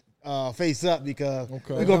face up because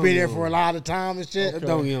Okay. we're gonna be there for a lot of time and shit. Okay.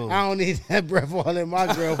 I don't need that breath all in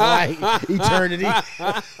my girl for like eternity.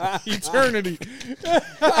 Eternity.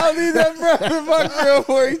 I need that breath in my girl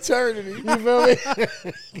for eternity. You feel me?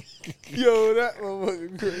 Yo, that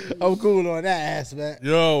motherfucker crazy. I'm cool on that aspect.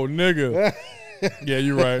 Yo, nigga. Yeah,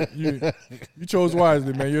 you're right. You chose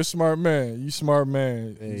wisely, man. You're a smart man. You smart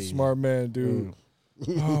man. You smart man, dude.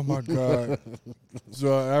 Oh my God.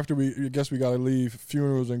 So after I guess we gotta leave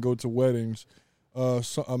funerals and go to weddings.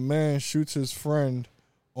 So a man shoots his friend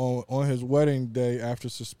on his wedding day after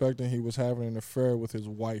suspecting he was having an affair with his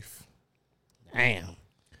wife. Damn.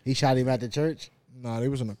 He shot him at the church? Nah, they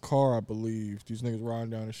was in a car, I believe. These niggas riding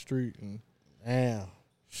down the street and Damn.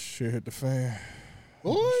 shit hit the fan.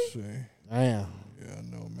 Boy. Damn. Yeah, I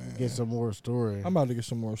know, man. Get some more story. I'm about to get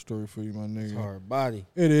some more story for you, my nigga. It's hard body.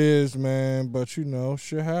 It is, man, but you know,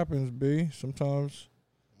 shit happens, B. Sometimes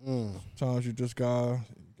you just gotta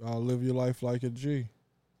live your life like a G.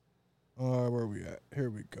 All right, where we at?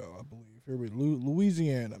 Here we go, I believe.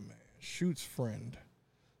 Louisiana man shoots friend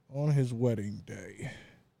on his wedding day.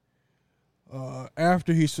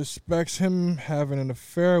 After he suspects him having an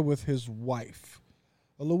affair with his wife.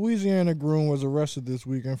 A Louisiana groom was arrested this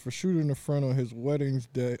weekend for shooting a friend on his wedding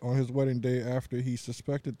day after he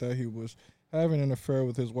suspected that he was having an affair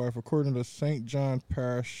with his wife, according to St. John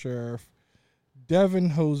Parish Sheriff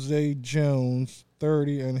Devin Jose Jones,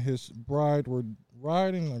 30, and his bride were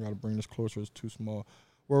riding. I gotta bring this closer; it's too small.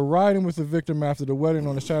 Were riding with the victim after the wedding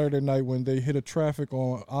on a Saturday night when they hit a traffic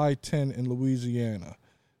on I-10 in Louisiana.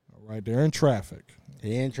 All right, they're in traffic.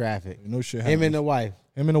 He in traffic. No shit. Him and the wife.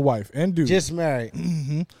 Him and the wife and dude. Just married.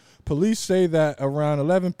 Mm-hmm. Police say that around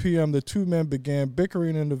 11 p.m., the two men began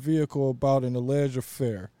bickering in the vehicle about an alleged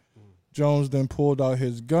affair. Jones then pulled out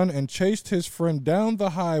his gun and chased his friend down the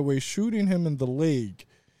highway, shooting him in the leg.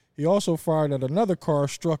 He also fired at another car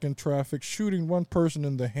struck in traffic, shooting one person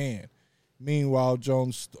in the hand. Meanwhile,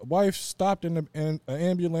 Jones' wife stopped in an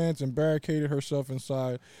ambulance and barricaded herself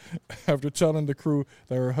inside after telling the crew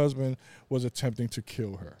that her husband was attempting to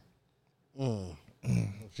kill her.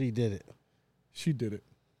 She did it. She did it.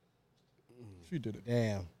 She did it.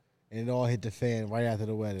 Damn. And it all hit the fan right after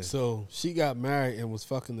the wedding. So she got married and was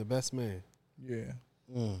fucking the best man. Yeah.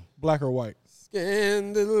 Black or white?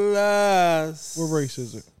 Scandalous. What race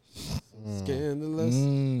is it? Scandalous.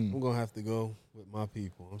 I'm going to have to go with my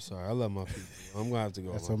people. I'm sorry. I love my people. I'm going to have to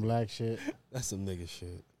go That's with some black shit. That's some nigga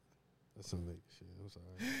shit. That's some nigga shit. I'm sorry.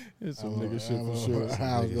 It's some nigga shit for sure.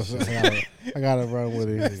 I gotta run with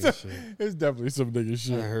it. It's definitely some nigga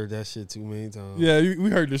shit. I heard that shit too many times. Yeah,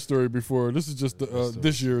 we heard this story before. This is just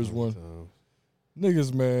this year's one.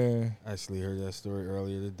 Niggas, man. I actually heard that story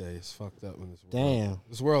earlier today. It's fucked up in this world. Damn.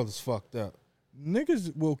 This world is fucked up.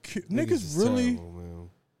 Niggas will kill. Niggas is really. terrible, man.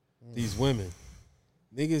 These women.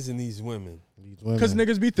 Niggas and these women. Because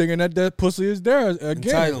niggas be thinking that pussy is theirs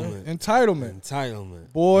again.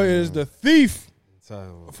 Entitlement. Boy is the thief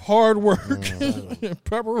of hard work and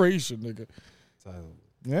preparation, nigga.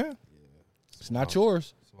 Yeah. It's not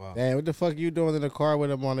yours. Wow. Damn, what the fuck you doing in the car with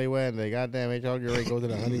them on their wedding day? Goddamn, ain't y'all get ready to go to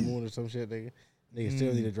the honeymoon or some shit, nigga? Nigga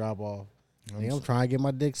still need to drop off. Nigga, I'm trying to get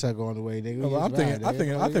my dick sucked on the way,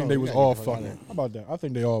 nigga. I think they was all fucking. How about that? I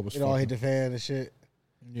think they all was fucking. It all hit the fan and shit.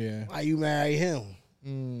 Yeah. Why you marry him?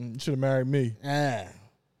 You should have married me. Ah.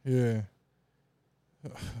 Yeah.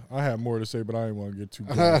 I had more to say, but I didn't want to get too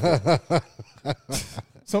bad.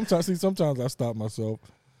 Sometimes I stop myself.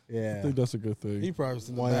 I Yeah. think that's a good thing. He probably was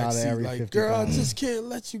in the One out of backseat every like, 50 girl, I pounds. just can't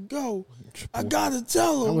let you go. I gotta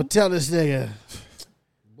tell I'm him. gonna tell this nigga.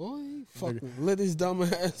 Boy, fucking lit his dumb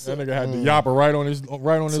ass That up. nigga had the yapper right on his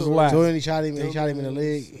lap. So then he shot him. He shot him in the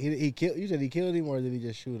leg. He killed. You said he killed him, or did he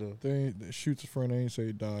just shoot him? They shoots his friend. They ain't say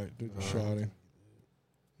he died. They just shot him.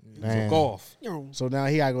 Damn. Took off. So now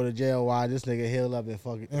he gotta go to jail while this nigga heal up and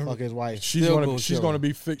fuck his wife. She's Still gonna gonna she's kill gonna him.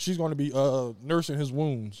 be she's gonna be nursing his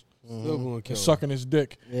wounds Still gonna and kill him. sucking his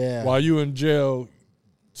dick Yeah. while you in jail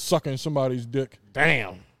sucking somebody's dick.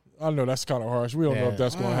 Damn. I know that's kind of harsh. We don't know if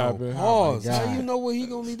that's gonna Wow. happen. Pause. Oh, my How God. you know what he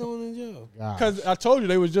gonna be doing in jail? God. Because I told you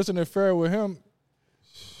they was just in an affair with him,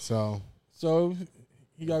 So so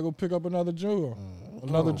he gotta go pick up another John.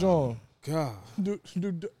 Another John. God.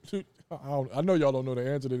 I know y'all don't know the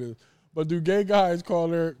answer to this, but do gay guys call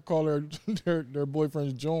their their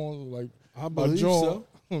boyfriends John? Like I my believe John,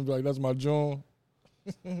 so. like that's my John.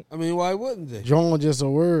 I mean, why wouldn't they? John just a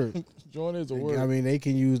word. John is a word. I mean, they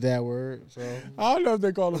can use that word. So I don't know if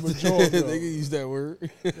they call him a John. They though. can use that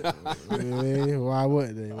word. I mean, why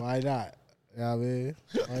wouldn't they? Why not? You know what I mean,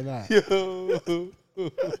 why not?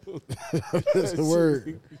 It's a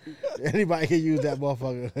word. Anybody can use that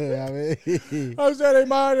motherfucker. You know what I mean, I said they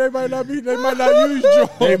might not use John.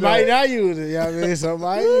 they might not use it. You know what I mean,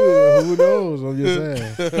 somebody use it. Who knows? I'm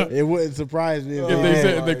just saying. It wouldn't surprise me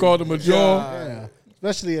If they called him a John. Yeah,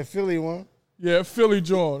 especially a Philly one. Yeah, Philly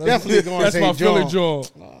John. Definitely gonna That's say my Philly John.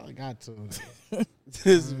 John. Oh, I got to.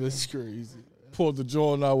 This is crazy. Pulled the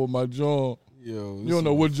John out with my John. Yo, You don't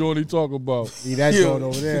know what John he talk about. See that Yeah. joint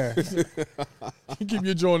over there. keep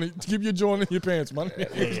your John in your pants, man.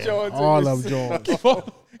 All of them joints.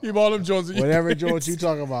 Keep all them Johns in your Whatever joints you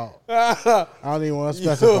talk about. I don't even want to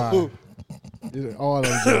specify. All of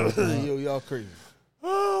them joints. man. Yo, y'all crazy.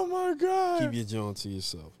 Oh my God. Keep your joint to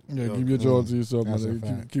yourself. Yeah, keep your John to yourself, That's man. a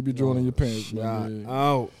fact. Keep your John in your pants, Shot man.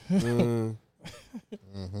 out. I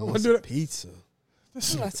do that Pizza.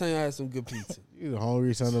 Last time I had some good pizza. You the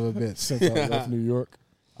hungry son of a bitch. since I left New York.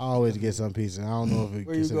 I always get some pizza. I don't know if it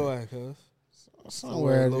Where you gets go at, cuz?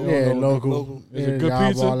 somewhere. Local. Yeah, No, local. Is it Yeah, good job,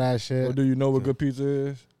 pizza? all that Or shit. do you know what good pizza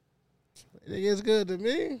is? It's good to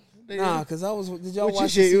me. Nah, cause I was. Did y'all What you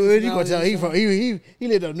watch? shit? the What season you gonna tell? finale He of the from show? he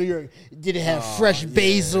lived up in New York. Did it have Oh, fresh yeah,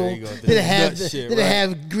 basil? there you go. Did it have Nut shit, did it right.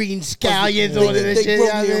 have green scallions on it and They shit? broke You know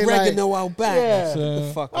what I the mean? Like, oregano out back. Yeah. Get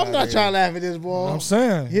the fuck I'm outta not here. trying to laugh at this boy. I'm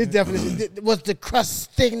saying. His definition was the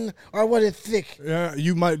crust thin or was it thick? Yeah,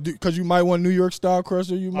 you might because you might want New York style crust,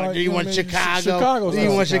 or you might. Do you know want what I mean? Chicago? Chicago Do you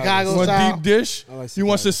style. want Chicago You want style? deep dish? I like You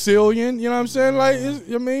want Chicago. Sicilian? You know what I'm saying? Like,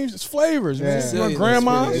 I mean, it's flavors, man. Yeah. You want Sicilian is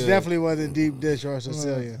grandma's? pretty It good. definitely wasn't deep dish or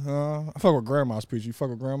Sicilian. I fuck with grandma's pizza. You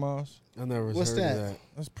fuck with grandma's? I never What's heard that? of that.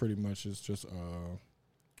 That's pretty much it's just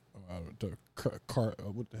the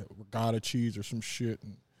what the hell, regatta cheese or some shit.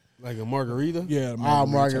 And, Like a margarita? yeah, Oh, type of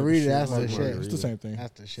margarita, shit. that's the Margarita. shit. It's the same thing.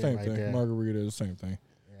 That's the shit Same right thing. there. Margarita is the same thing.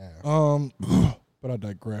 Yeah. But I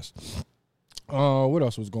digress. What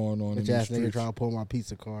else was going on in Bitch the ass nigga streets? trying to pull my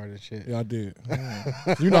pizza card and shit. Yeah, I did.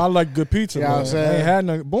 You know, I like good pizza. Yeah, I'm man. saying. I ain't had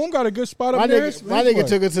no. Boom got a good spot My up there. nigga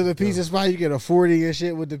took it to the pizza spot. You get a 40 and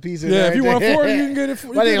shit with the pizza. and Yeah, if you want a everything. 40, you can get it.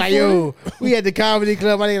 My nigga like, yo, we at the comedy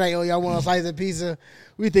club. My nigga like, yo, y'all want a slice of pizza?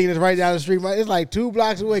 We think it's right down the street. It's like 2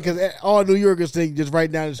 blocks away because all New Yorkers think just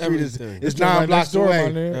right down the street is Everything. it's 9 blocks away.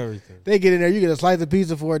 Everything. They get in there, you get a slice of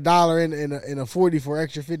pizza for $1 and a 40 for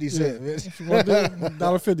extra 50 cents. bitch.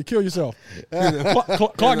 $1.50. Kill yourself.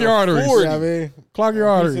 Clock your arteries. You know what I mean? Clock your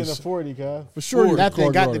Pizza in arteries. a 40, cuz. For sure. you That clog thing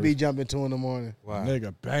your got to arteries. be jumping 2 in the morning. Wow.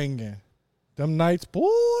 Nigga banging. Them nights, boy,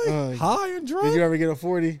 high and drunk. Did you ever get a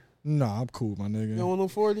 40? Nah, I'm cool, my nigga. You don't want no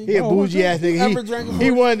 40? He a No, bougie ass you ever nigga. drank a He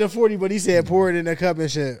 40? wanted the 40, but he said pour it in a cup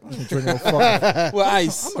and shit. I ain't drinking no fucking. With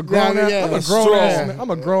ice. I'm a grown Yeah, ass. yeah, I'm a it's grown ass. strong. Man. I'm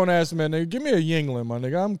a grown ass man, nigga. Give me a Yingling, my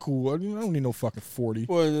nigga. I'm cool. I don't need no fucking 40.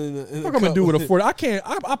 Pour it in a What am I gonna do with a 40? I can't.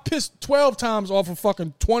 I pissed 12 times off a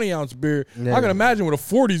fucking 20-ounce beer. Yeah. I can imagine what a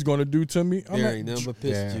 40 is gonna do to me. There ain't nothing but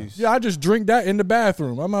piss Yeah. juice. Yeah, I just drink that in the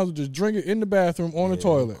bathroom. I might as well just drink it in the bathroom on the Yeah,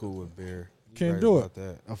 toilet. I'm cool with beer. You Can't right do about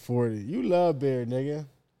That. A 40. You love beer, nigga.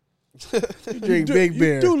 You You drink do- big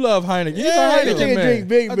beer. You do love Heineken. He's Yeah, a you Heineken nigga man. drink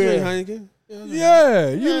big I beer. drink Heineken.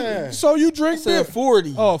 Yeah, so you I drink said beer.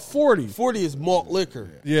 40. Oh, 40. 40 is malt liquor.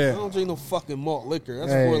 Yeah. I don't drink no fucking malt liquor.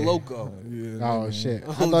 That's Hey. for Loco. Oh, shit. I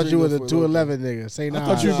don't thought you drink was no a for 211 nigga. Say nah. I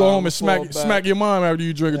thought you Nah, go home I'ma and smack fall back. smack your mom after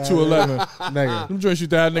you drink a 211. nigga. Them drinks used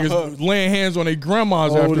to have niggas laying hands on their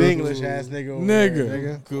grandmas Old after. English ass nigga. over Nigga. there,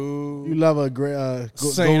 nigga. Cool. You love a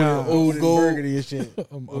Saint golden, Old old Gold. burgundy and shit.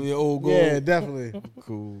 Oh, your old gold. Yeah, definitely.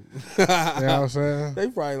 Cool. You know what I'm saying? They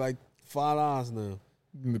probably like $5 now.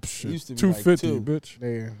 Shit. Used to be like 250, two. bitch.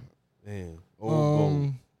 Nigga. Man. Old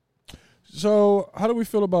gold. So, how do we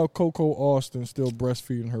feel about Coco Austin still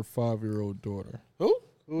breastfeeding her 5-year-old daughter? Who?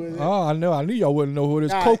 Who is it? Oh, I know. I knew y'all wouldn't know who it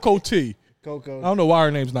is. Nah. Coco T. Coco. I don't know why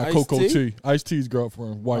her name's not Ice-T? Coco T. Ice-T's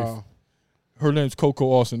girlfriend, wife. Oh. Her name's Coco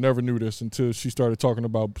Austin. Never knew this until she started talking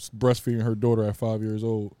about breastfeeding her daughter at 5 years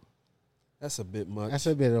old. That's a bit much. That's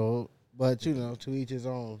a bit old, but to each his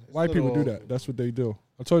own. It's White a people little do old. that. That's what they do.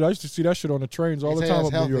 I told you, I used to see that shit on the trains all They the say time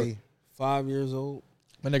it's up in New York. healthy. 5 years old.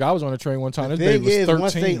 My nigga, I was on a train one time. The This baby thing was is,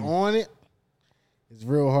 once they 13. on it, it's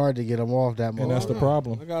real hard to get them off that And that's the motherfucker.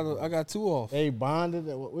 problem. I got 2 off. They bonded.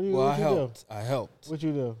 What do you, Well, what you do? I helped. What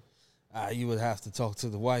you do? You would have to talk to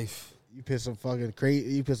the wife. You put some fucking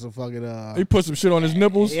crazy. You put some fucking He put some shit on his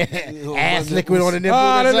nipples. ass liquid on the nipple.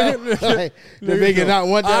 Ah, or that something. nigga- Like, the nigga not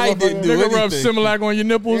want that. I didn't motherfucker. do Nigga anything. rub Similac on your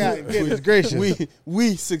nipples. Yeah, goodness gracious.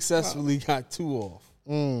 We successfully got 2 off.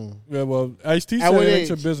 Yeah, well, Ice-T At said what it ain't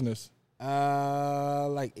your age? business.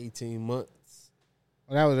 Like 18 months.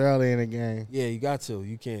 Well, that was early in the game. Yeah, you got to.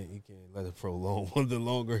 You can't let it prolong. The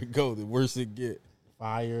longer it go, the worse it get.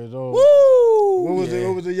 5 years old. Woo! What was Yeah. it?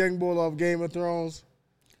 What was the young bull of Game of Thrones?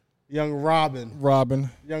 Young Robin.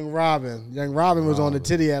 Young Robin was on the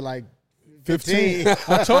titty at like 15.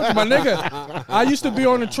 I told you, my nigga. I used to be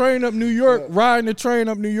on the train up New York, riding the train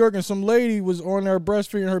up New York, and some lady was on there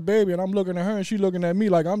breastfeeding her baby, and I'm looking at her, and she looking at me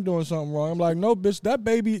like I'm doing something wrong. I'm like, no, bitch, that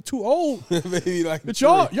baby too old. Baby, like But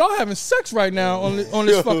y'all having sex right now on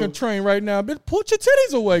this fucking train right now. Bitch, put your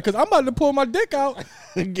titties away, because I'm about to pull my dick out.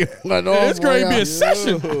 It's going to be a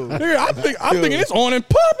session. Nigga, I'm thinking it's on and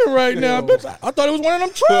popping right now. Bitch, I thought it was one of them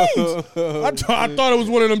trains. I thought it was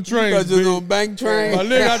one of them trains. just B. on bank train. My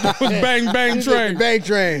nigga, I thought it was bang train. Bang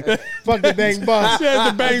train. Fuck the bang bus. Yeah,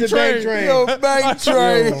 it's the bang It's the train. bang train. Yo, bank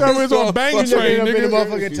train. I thought it was on bang You train, up in the nigga.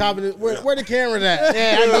 motherfucking top of the. Where the camera's at?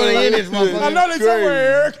 Yeah, I know they in this motherfucker. I know they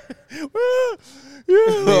somewhere, Eric.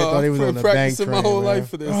 Yeah. thought he was on the bang practicing my train, whole man. life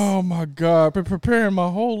for this. Oh my God! Been preparing my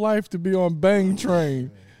whole life to be on Bang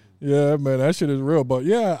Train. Yeah, man, that shit is real. But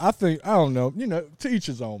yeah, I don't know. You know, to each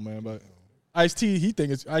his own, man. But Ice-T, he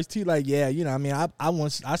think it's Ice-T. Like, yeah, you know, I mean,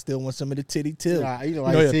 I still want some of the titty too. Nah, you know,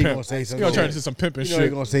 You know, Ice-T yeah, gonna pimp. say some You gonna try to shit. do some pimping You know he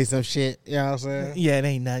shit. gonna say some shit. You know what I'm saying? Yeah, it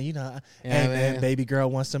ain't nothing. You know, Yeah, hey, man. baby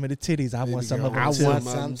girl wants some of the titties. I want some of them I too. want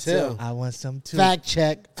some too. I want some too. Fact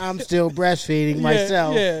check. I'm still breastfeeding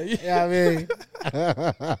myself. Yeah. You know what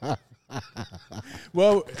I mean?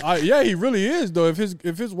 Well, yeah, he really is though. If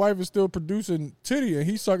his wife is still producing titty and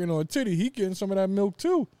he's sucking on titty, he getting some of that milk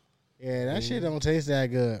too. Yeah, that shit don't taste that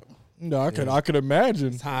good. No, I could imagine.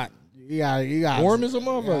 It's hot. You got Warm as a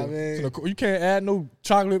motherfucker. Yeah, man. So you can't add no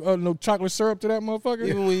chocolate syrup to that motherfucker.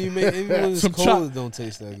 Even when it's Some cold, it don't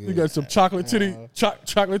taste that good. You got some chocolate titty,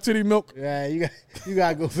 chocolate titty milk. Yeah, you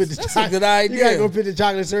gotta go fit the That's a chocolate. good idea. You gotta go put the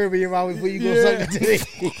chocolate syrup in your mouth before you go Yeah. suck the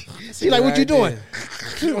titty. She like, what you doing?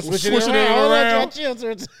 Swishing it around. Chill.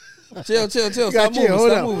 Chill. You Stop got moving. chill.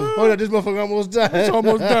 Hold Stop up. moving. Hold up. This motherfucker almost done. It's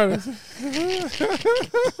almost done.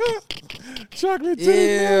 Chocolate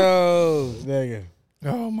titty milk. Ew. Nigga.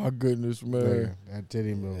 Oh my goodness, man. That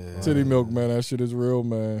titty milk. bro. Titty milk, man. That shit is real,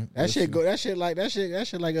 man. That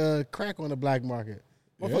shit like a crack on the black market.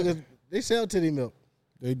 Motherfuckers, they sell titty milk.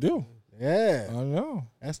 They do. Yeah. I know.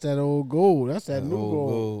 That's that old gold. That's that new Old gold.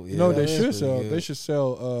 gold, You know what yeah, they that's should pretty sell? good. They should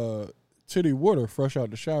sell titty water fresh out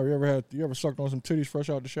the shower. You ever sucked on some titties fresh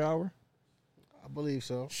out the shower? I believe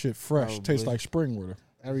so. Shit fresh. Probably. Tastes like spring water.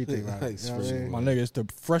 Everything right. Like You know what I spring mean? My nigga, it's the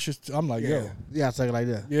freshest. I'm like, Yeah. yo. You gotta suck it like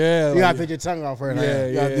that. Yeah. You like, gotta put your tongue out first. Yeah,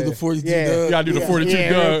 You gotta do the 42 Yeah. You Doug. gotta do the Yeah. 42 Yeah,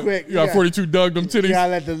 real Doug. quick. You got Yeah. 42 Doug them You titties.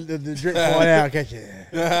 gotta let the drip fall down. Catch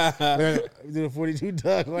it. Do the 42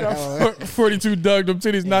 Doug. Whatever. 42 Doug them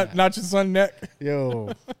titties, not your son neck.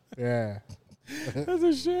 Yo. Yeah. That's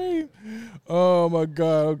a shame. Oh my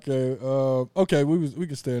God. Okay. Okay. We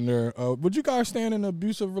can stand there. Would you guys stand in an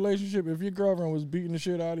abusive relationship if your girlfriend was beating the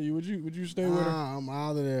shit out of you? Would you stay with her? I'm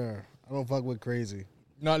out of there. I don't fuck with crazy.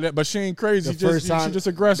 Not that, but she ain't crazy. The first time, She just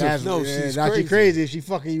aggressive. That's, No, yeah, she's not crazy. she crazy if she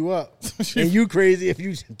fucking you up, and you crazy if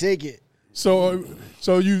you take it. So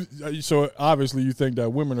obviously you think that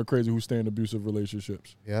women are crazy who stay in abusive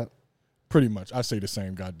relationships. Yep. Pretty much. I say the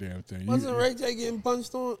same goddamn thing. Wasn't Ray J getting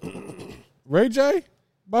punched on? Ray J?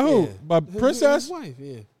 By who? Yeah. By His Princess? wife,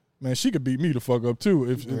 yeah. Man, she could beat me the fuck up too.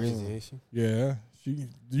 If Crazy, ain't she? yeah,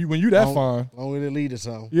 when you that Long- fine. Long way to lead or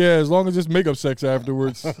something. Yeah, as long as it's makeup sex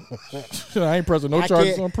afterwards. I ain't pressing no I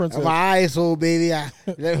charges can't- on Princess. My ISO, baby.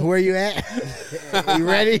 Where you at? You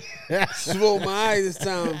ready? Swole my eye this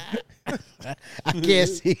time. I can't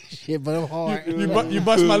see shit, but I'm hard. You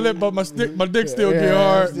bust my lip, but my dick still get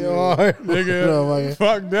hard. Still hard. Nigga, No, fucking-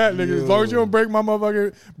 fuck that, nigga. As long as you don't break my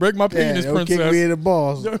penis, don't Princess. kick me in the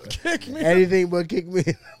balls. Don't kick me. Anything but kick me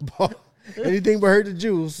in the balls. Anything but hurt the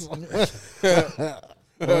juice.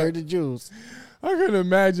 Word the juice. I couldn't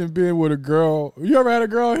imagine being with a girl. You ever had a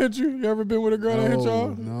girl hit you? You ever been with a girl that hit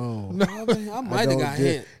y'all? No. I might have got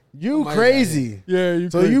hit. You crazy. Yeah, you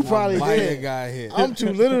So crazy. you probably Might have did. got hit. I'm too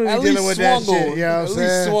literally At dealing least with that swung shit. on. You know what I'm At least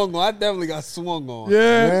saying? swung on. I definitely got swung on.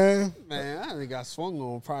 Yeah. Man. I think got swung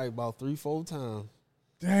on probably about 3-4 times.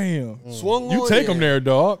 Damn. Swung on. You take them there,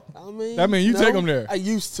 dog. I mean, That mean you take 'em there. I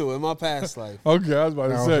used to in my past life. Okay, I was about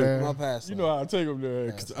to Okay. say. My past You life. know how I take them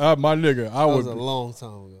there. 'Cause my nigga, That was a long time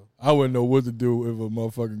ago. I wouldn't know what to do if a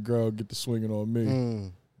motherfucking girl get to swinging on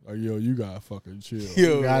me. Like, yo, you gotta fucking chill.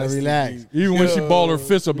 You gotta relax. Even when she ball her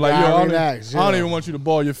fist up, like, yo, gotta I don't, relax, I don't yeah. even want you to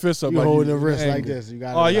ball your fist up. You like hold the you wrist like angry. this. You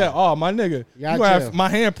gotta Oh, relax. yeah. Oh, my nigga. You gotta have chill. my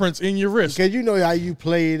handprints in your wrist. Because you know how you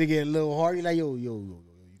play to get a little hard. You're like, yo. You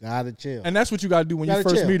gotta chill. And that's what you gotta do when you Gotta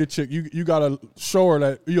first chill. meet a chick. You gotta show her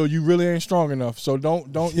that, yo, you really ain't strong enough. So don't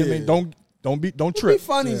you mean, don't Be trip.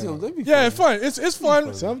 funny, yeah. Be Yeah, funny. it's fun. It's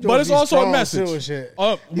fun, Some but it's be also a strong message. too and shit.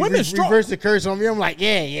 Women strong. Reverse the curse on me. I'm like,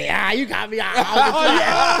 yeah, you got me. Oh,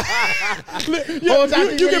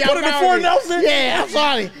 yeah. You can put it in four Nelson. Yeah, I'm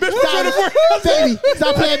sorry. Stop. Baby,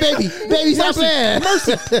 stop playing, baby. Baby, stop playing.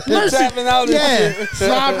 Mercy. Tapping out and Yeah, shit.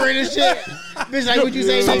 slobbering and shit. Bitch, like what you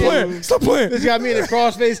say? Stop nigga? playing. Stop playing. This got me in a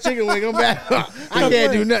crossface chicken wing. I'm back. I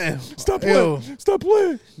can't do nothing. Stop Yo. playing. Stop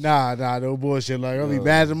playing. Nah, no bullshit. Like, I'll be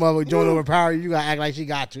mad as a mother. Join overpower you. You gotta act like she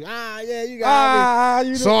got you. Yeah, you got me.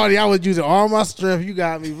 You know. Sorry, I was using all my strength. You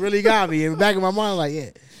got me. Really got me. In the back of my mind, like, yeah.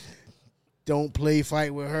 Don't play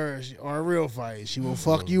fight with her or a real fight. She will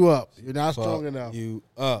fuck you up. You're not strong enough. You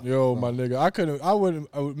up. Yo, my nigga, I would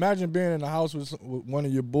imagine being in the house with one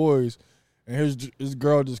of your boys, and his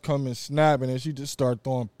girl just come and snap, and then she just start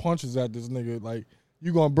throwing punches at this nigga. Like,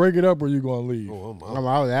 you gonna break it up or you gonna leave? Oh, I'm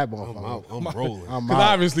out of that I'm motherfucker. out. I'm rolling. I'm Because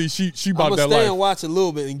out. obviously she I'm about gonna that stay life. and watch a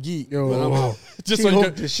little bit and geek. Yo, but I'm out. Just she so you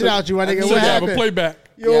hooked the shit out you, my nigga. so What you have a happened? playback.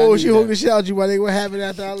 Yeah, I Yo, need she hooked that. the shit out you, my nigga. What happened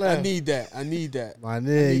after I left? I need that. My I nigga,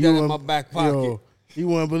 need that in wouldn't- my back pocket. Yo, you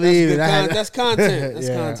wouldn't believe good it. I had- that's content. That's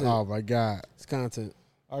Yeah, content. Oh my god. It's content.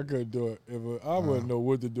 I couldn't do it. I wouldn't know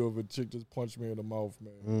what to do if a chick just punched me in the mouth,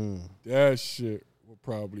 man. Mm. That shit would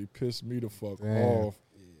probably piss me the fuck Damn. off.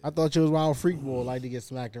 I thought you was wild freak boy, like to get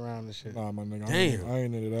smacked around and shit. Nah, my nigga. Damn. I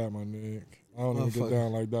ain't into that, my nigga. I don't even get Motherfucker.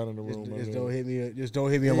 down like that in the room, my Just nigga. don't hit me. Just don't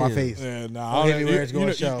hit me on my Damn. face. Yeah, nah. Don't I hit me where it's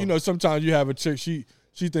gonna show. you know, sometimes you have a chick. She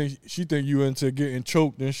think you into getting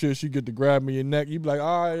choked and shit. She get to grab me your neck. You be like,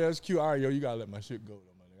 all right, that's cute. All right, yo, you gotta let my shit go.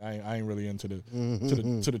 Though, my nigga. I ain't really into to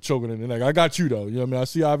the choking in the neck. I got you though. You know what I mean? I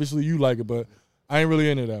see obviously you like it, but I ain't really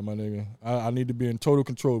into that, my nigga. I need to be in total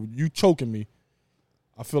control. You choking me,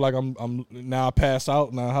 I feel like I'm now I pass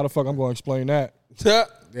out. Now how the fuck I'm gonna explain that?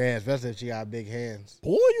 Yeah, especially if she got big hands.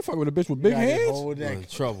 Boy, you fuck with a bitch with big You got this hands? whole You're in neck.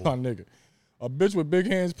 trouble. My nigga, a bitch with big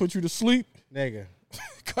hands put you to sleep, Nigga.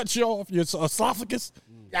 cut you off your esophagus.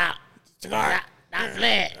 Yeah. Not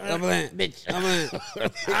flat. I'm in. Bitch. I'm in.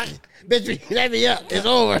 Bitch, let me up. It's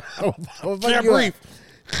over. Can't breathe.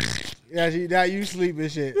 Yeah, now you sleep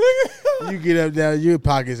and shit. You get up now, your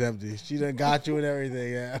pocket's empty. She done got you and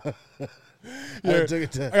everything. Yeah. Yeah. I took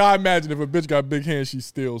it to. I imagine if a bitch got big hands, she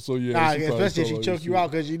steals. So yeah, Nah, she probably especially if she stole all choke your you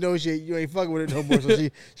out because you know you ain't fucking with it no more. So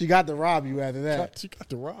she got to rob you after shit. that. She got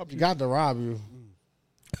to rob She you. got to rob you.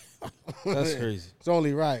 That's crazy. It's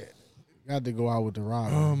only right. Got to go out with the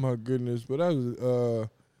rob. Oh my goodness! But that was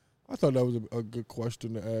I thought that was a good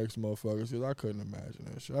question to ask motherfuckers because I couldn't imagine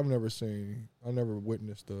that shit. I never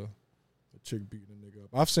witnessed a chick beating a nigga up.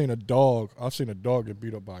 I've seen a dog get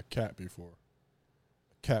beat up by a cat before.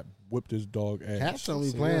 A cat whipped his dog ass. Cats don't be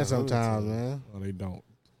See, playing yeah, sometimes, I'm man. No, they don't.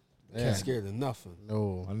 Can't scared of nothing.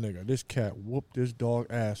 No. My nigga, this cat whooped this dog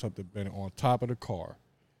ass up the bed on top of the car.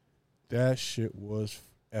 That shit was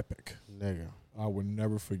epic. Nigga. I would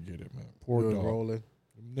never forget it, man. Poor You was dog. rolling.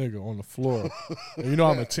 Nigga on the floor. And you know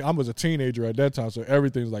I was a teenager at that time, so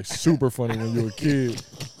everything's like super funny when you're a kid.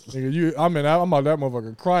 Nigga, I'm out that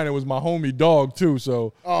motherfucker crying. It was my homie dog too,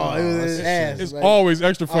 so Oh, it was his ass. it's like- always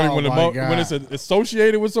extra funny Oh when my God. when it's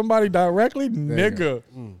associated with somebody directly. Nigga,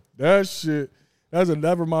 that shit.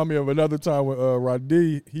 That remind me of another time when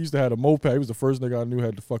Radi, he used to have a moped. He was the first nigga I knew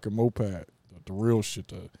had the fucking moped, the real shit,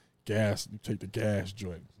 the gas. You take the gas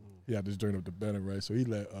joint. He had this joint up the Bennett, right? So he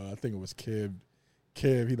let I think it was Kev,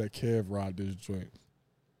 he let Kev ride this joint.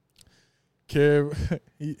 Kev,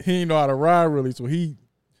 he ain't know how to ride really, so he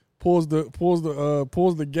pulls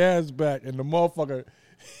the gas back, and the motherfucker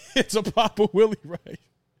hits a Papa Willie, right?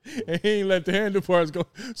 And he ain't let the handlebars go,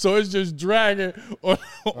 so it's just dragging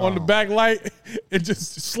on the back light. It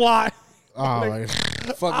just slide. Oh, like,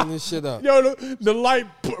 Fucking this shit up. Yo, the light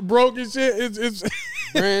broke and shit. It's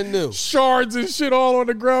Brand new. Shards and shit all on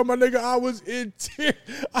the ground, my nigga. I was in tears.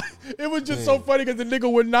 It was just so funny because the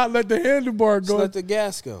nigga would not let the handlebar go. Just let the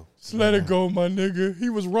gas go. Just let it go, my nigga. He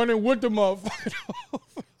was running with the motherfucker.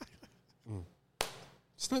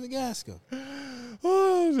 Just let the gas go.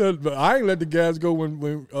 But I ain't let the gas go when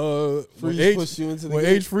Freeze pushed you into the when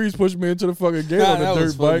gate? H Freeze pushed me into the fucking gate Nah, on the that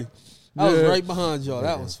was dirt funny. bike. I was Yeah. right behind y'all.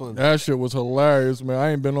 That was funny. That shit was hilarious, man.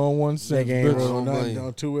 I ain't been on one since. Nigga ain't bitch. rode blame. nothing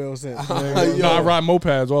on 2 wheels since. No, I ride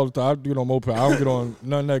mopeds all the time. I get on moped. I don't get on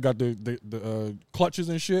none that got the clutches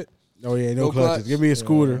and shit. Oh yeah, No no clutches. clutch. Give me a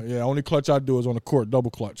scooter. Yeah, only clutch I do is on the court, double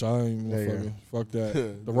clutch. I ain't There you fucking fuck that. The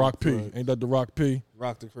Double Rock P. clutch. Ain't that the Rock P?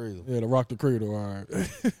 Rock the cradle. Yeah, the Rock the Cradle. All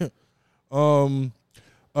right.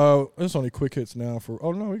 It's only quick hits now for.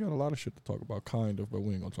 Oh no, we got a lot of shit to talk about, kind of, but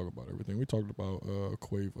we ain't gonna talk about everything. We talked about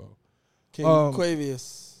Quavo. King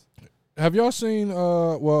Quavius. Have y'all seen?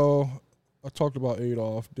 Well, I talked about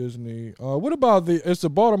Adolf Disney. What about it's a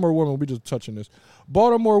Baltimore woman. We just touching this.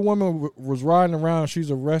 Baltimore woman was riding around. She's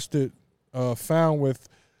arrested, found with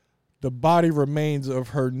the body remains of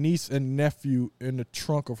her niece and nephew in the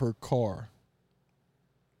trunk of her car.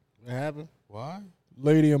 What happened? Why?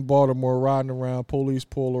 Lady in Baltimore riding around. Police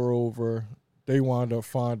pull her over. They wind up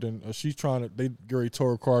finding. She's trying to. They Gary tow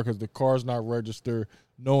her car because the car's not registered.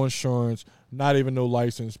 No insurance, not even no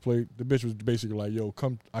license plate. The bitch was basically like, yo,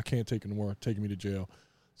 come, I can't take it no more, taking me to jail.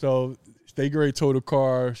 So they Gary towed the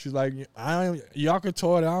car. She's like, y'all can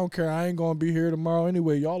tow it, I don't care, I ain't gonna be here tomorrow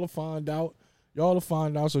anyway. Y'all will find out.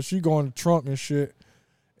 So she go in the trunk and shit.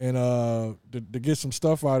 And to get some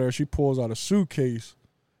stuff out of her, she pulls out a suitcase.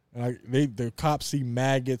 And the cops see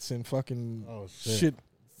maggots and fucking shit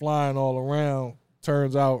flying all around.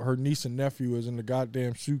 Turns out her niece and nephew is in the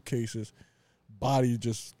goddamn suitcases. Body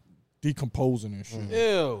just decomposing and shit.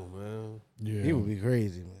 Ew, man. Yeah, He would be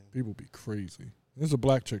crazy, man. people be crazy. This is a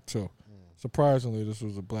black chick too. Surprisingly, this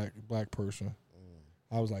was a black person.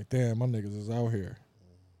 I was like, damn, my niggas is out here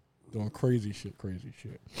doing crazy shit.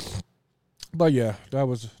 But yeah, that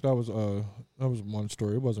was one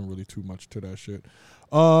story. It wasn't really too much to that shit.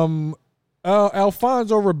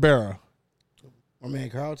 Alfonso Ribeiro, My man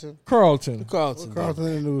Carlton. Carlton. Carlton. Carlton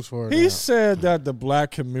in the news for it He now. said that the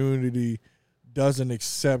black community doesn't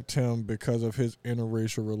accept him because of his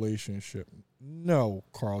interracial relationship. No,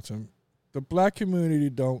 Carlton. The black community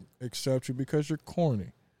don't accept you because you're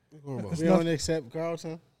corny. We don't accept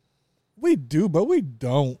Carlton. We do, but we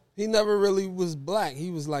don't. He never really was black.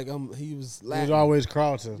 He was like he was It Latin. was always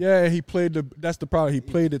Carlton. Yeah, that's the problem. He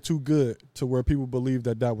played it too good to where people believe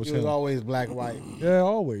that was He was him. always black white. Yeah,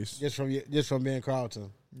 always. Just from being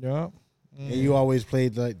Carlton. Yeah. And you always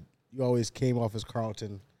played you always came off as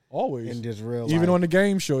Carlton Always. in just real Even life. on the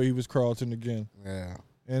game show, he was Carlton again. Yeah.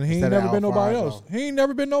 And he ain't Instead of never been nobody Alfonso. else. He ain't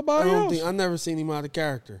never been nobody else. I never seen him out of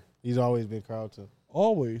character. He's always been Carlton.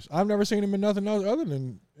 Always. I've never seen him in nothing else other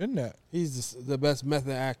than in that. He's the best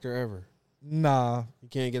method actor ever. Nah. You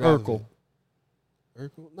can't get out of Urkel. it.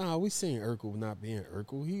 Urkel? Nah, we seen Urkel not being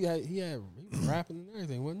Urkel. He was rapping and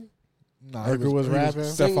everything, wasn't Nah, Urkel was rapping?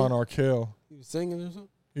 Stephon Arkell. he? He was singing or something.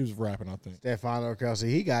 He was rapping, I think. Stefan Urkel.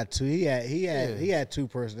 He got two. He had two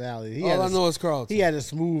personalities. All I know is Carlton. He had a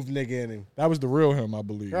smooth nigga in him. That was the real him, I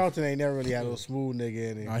believe. Carlton ain't never really had no smooth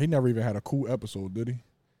nigga in him. Nah, he never even had a cool episode, did he?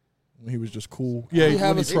 When he was just cool. Yeah, he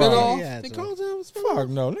have when a he tried. spinoff. Yeah, Did so- Carlton have a Fuck spinoff?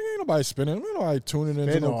 no. Ain't nobody spinning. Ain't nobody tuning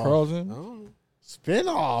into no Spinoff. Carlton. No.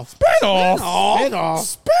 Spinoff.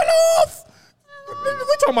 Spinoff. Spinoff.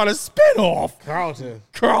 We talking about a spinoff. Carlton.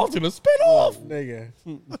 Carlton, a spinoff. Nigga.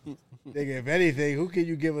 Nigga, if anything, who can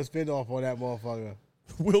you give a spinoff on that motherfucker?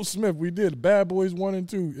 Will Smith, we did. Bad Boys 1 and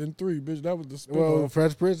 2 and 3, bitch. That was the spinoff. Well,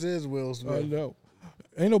 Fresh Prince is Will I Smith. know.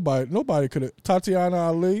 Ain't nobody could have. Tatiana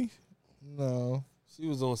Ali? No. She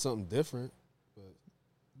was on something different.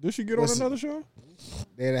 Did she get What's- on another show?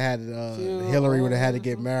 They'd have had Hillary would have had to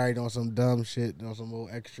get married on some dumb shit, on some old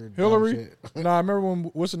extra dumb Hillary? shit. Nah, I remember when,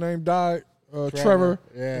 what's the name, died? Trevor.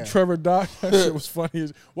 Yeah. When Trevor died. That shit was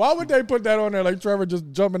funny. Why would they put that on there? Like Trevor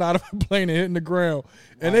just jumping out of a plane and hitting the ground.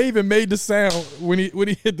 And they even made the sound when he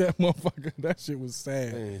hit that motherfucker. That shit was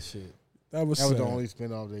sad. Man, shit. That was That was sad. the only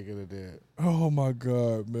spinoff they could have did. Oh my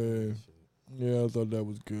God, man. Yeah, I thought that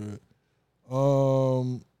was good.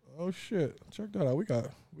 Oh shit. Check that out. We got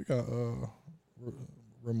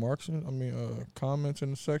remarks comments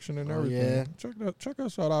in the section and Oh, everything. yeah. Check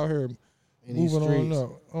us out here. In these Moving streets. on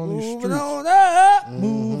up. On these Moving streets. on up.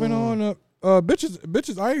 Moving on up.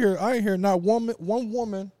 Bitches, I ain't hear not one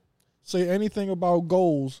woman say anything about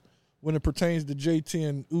goals when it pertains to JT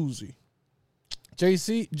and Uzi.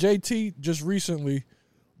 JT just recently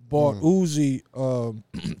bought Uzi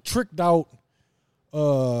tricked out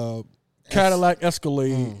Cadillac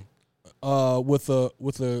Escalade with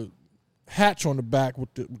a hatch on the back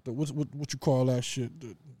with the what you call that shit?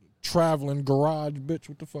 The traveling garage, bitch.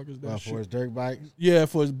 What the fuck is that shit? For his dirt bike? Yeah,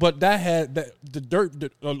 but that had the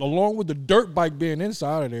dirt along with the dirt bike being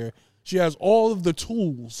inside of there. She has all of the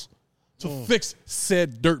tools to fix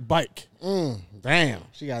said dirt bike. Damn,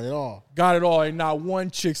 she got it all. Got it all, and not one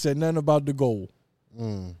chick said nothing about the goal.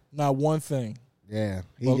 Not one thing. Yeah,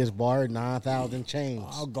 he just borrowed 9,000 chains.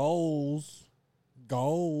 Goals.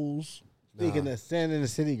 Speaking of staying in the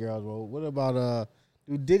city, girls, bro, what about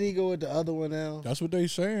did he go with the other one now? That's what they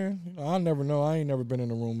saying. I never know. I ain't never been in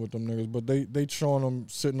the room with them niggas, but they showing him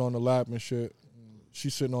sitting on the lap and shit.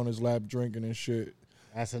 She's sitting on his lap drinking and shit.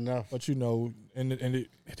 That's enough. But he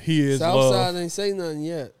is love. Southside ain't say nothing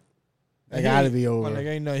yet. They gotta be over. My nigga,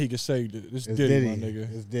 ain't nothing he can say. It's Diddy, my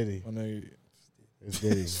nigga. It's Diddy. My nigga. It's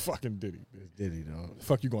Diddy. It's fucking Diddy. It's Diddy, dog.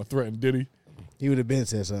 Fuck you gonna threaten Diddy? He would have been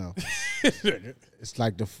said something. It's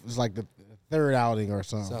like the third outing or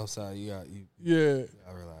something. Southside, you Yeah.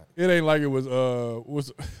 gotta relax. It ain't like it was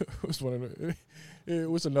what's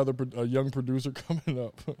another a young producer coming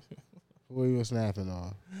up. Who he was snapping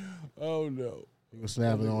on? Oh no. He was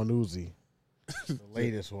snapping on Uzi. The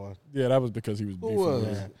latest one. Yeah, that was because he was Who beefing was?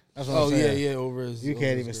 with Yeah. her. That's what I'm saying. Yeah, over his. You over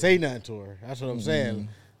can't his even girl. say nothing to her. That's what I'm saying.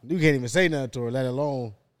 You can't even say nothing to her, let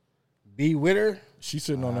alone be with her. She's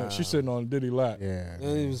sitting on that. She's sitting on Diddy lap. Yeah.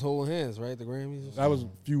 And he was holding hands, right? The Grammys. That was a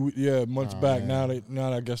few months back. man.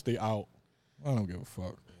 Now I guess they out. I don't give a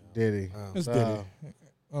fuck. Diddy. It's Diddy. I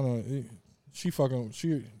don't know.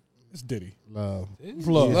 It's Diddy. Love.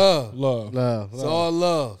 Love. It's all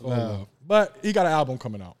love. Love. But he got an album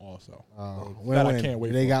coming out also. When I can't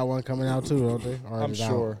wait They for. got one coming out too, don't they? Or I'm is it out?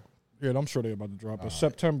 sure. Yeah, I'm sure they're about to drop it.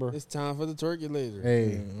 September. It's time for the turkey later.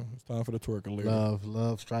 Hey, Yeah, it's time for the twerker later.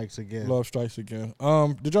 love strikes again. Love strikes again.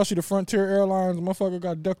 Did y'all see the Frontier Airlines motherfucker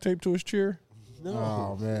got duct taped to his chair? No.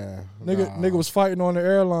 Oh man, Nigga was fighting on the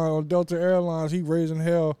airline, on Delta Airlines. He raising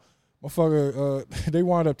hell. Motherfucker, they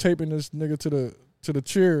wound up taping this nigga to the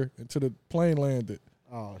chair until the plane landed.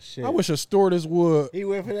 Oh shit! I wish a stewardess would. he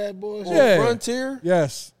went for that bullshit. Yeah. Frontier.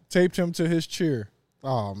 Yes, taped him to his chair.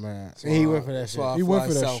 Oh man, he went for that That's shit. why I He went fly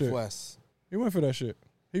for that shit. Southwest. He went for that shit.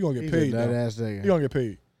 He gonna get He's paid. a nut though. ass He nigga. gonna get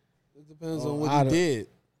paid. It depends on I what he don't- did.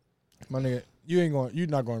 My nigga, you're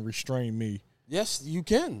not gonna restrain me. Yes, you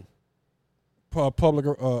can. Public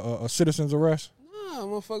citizen's arrest. Nah,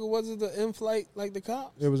 motherfucker, was it the in-flight like the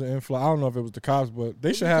cops? It was an inflight. I don't know if it was the cops, but they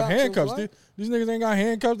Maybe should have cops in handcuffs. flight. These niggas ain't got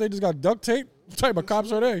handcuffs. They just got duct tape. What type of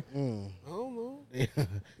cops are they? I don't know.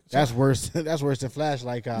 That's worse. That's worse than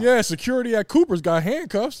flashlight cop. Yeah, security at Cooper's got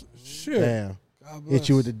handcuffs. Shit. Damn. God bless. Hit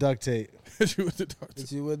you with the duct tape. Hit you with the duct tape.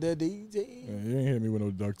 Hit you with that DJ. Yeah, you ain't hit me with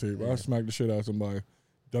no duct tape. I smacked the shit out of somebody.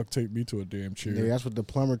 Duct tape me to a damn chair. Nigga, that's what the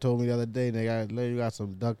plumber told me the other day. Nigga, you got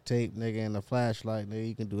some duct tape, nigga, and a flashlight. Nigga,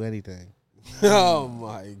 you can do anything. Oh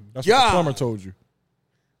my That's God. what the plumber told you.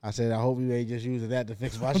 I said, I hope you ain't just using that to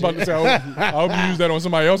fix my I'm shit. about to say, I hope you use that on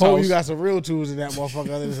somebody else's Hope house. you got some real tools in that motherfucker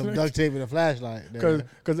other than some duct tape and a flashlight. nigga.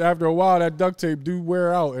 Because after a while, that duct tape do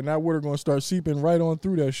wear out, and that water going to start seeping right on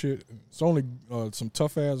through that shit. It's only some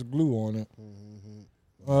tough-ass glue on it.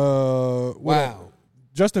 Wow.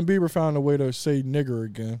 Justin Bieber found a way to say nigger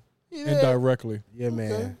again, indirectly. Yeah,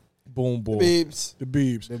 man. Boom, boom. Babes. The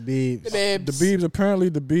Biebs. The beeps. The babes. The Biebs, apparently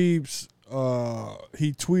the Biebs,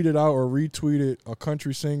 he tweeted out or retweeted a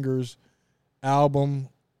country singer's album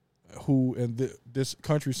this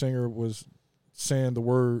country singer was saying the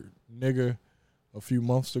word nigga a few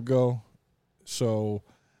months ago. So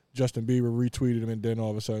Justin Bieber retweeted him, and then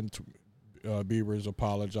all of a sudden Bieber's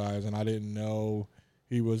apologizing. I didn't know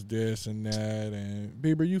he was this and that. And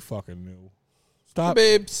Bieber, you fucking knew. Stop. The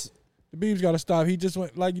babes. The Biebs got to stop. He just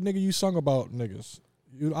went like, nigga, you sung about niggas.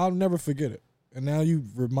 I'll never forget it. And now you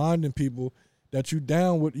reminding people that you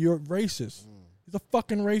down with you're racist. He's a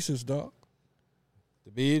fucking racist, dog.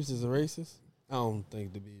 The Biebs is a racist? I don't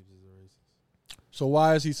think the Biebs is a racist. So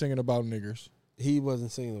why is he singing about niggers? He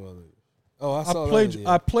wasn't singing about it. Oh, I I saw played. that.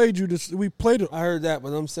 I played you this. We played it I heard that, but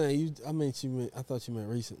I'm saying I thought you meant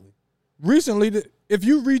recently. recently. If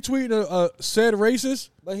you retweet a said racist,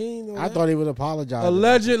 But he ain't know I that. thought he would apologize.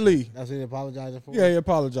 allegedly, That's what he apologizing for? yeah, he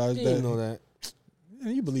apologized. He That didn't know that.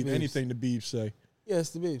 Yeah, you believe Biebs. anything the Biebs say. Yes,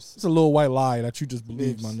 the Biebs. It's a little white lie that you just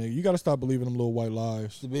believe, Biebs. my nigga. You got to stop believing them little white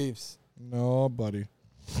lies. The Biebs. No, buddy.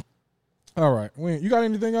 All right, you got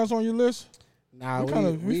anything else on your list? Nah,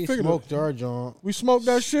 We we figured smoked our joint. We smoked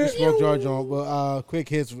that We shit. smoked our joint. But quick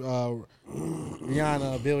hits,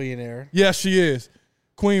 Rihanna, a billionaire. Yes, she is.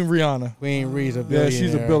 Queen Rihanna. Queen Ree's a Yeah, billionaire.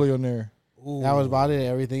 she's a billionaire. Ooh. That was about it.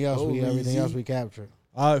 Everything else, Oh, everything easy. else we captured.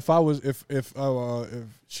 If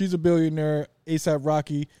she's a billionaire, ASAP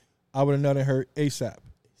Rocky, I would have nutted her ASAP.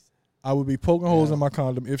 I would be poking holes in my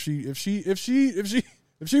condom. If she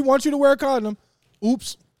wants you to wear a condom,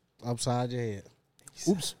 oops. Upside your head.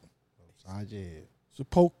 Oops. Upside your head. So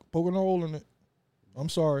poking a hole in it. I'm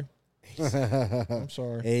sorry. I'm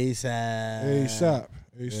sorry. ASAP.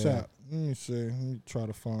 ASAP. Let me see. Let me try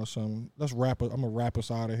to find something. Let's wrap it. I'm gonna wrap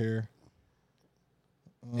us out of here.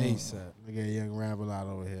 ASAP. We got a young rabble out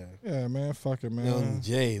over here. Yeah, man. Fuck it, man. Young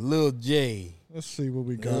J, Lil J. Let's see what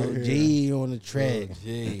we got Lil here. G on the track. Lil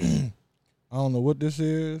J. I don't know what this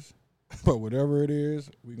is, but whatever it is,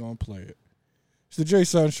 we gonna play it. It's the Jay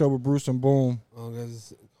Sutton Show with Bruce and Boom. Oh,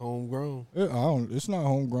 that's homegrown. It's not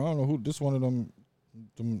homegrown. I don't know who. This one of them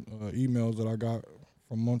emails that I got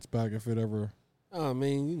from months back. If it ever I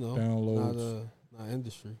mean, you know, downloads. not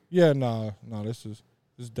industry. Yeah, nah. This is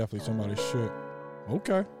definitely somebody's shit.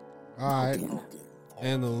 Okay. All right.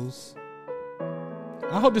 And those.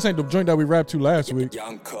 I hope this ain't the joint that we rapped to last week.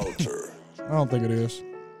 Young culture. I don't think it is.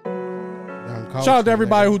 Young Shout out to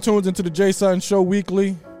everybody man. who tunes into the Jay Sutton Show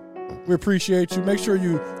weekly. We appreciate you. Make sure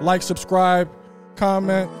you like, subscribe,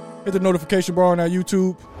 comment, hit the notification bar on our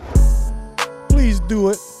YouTube. Please do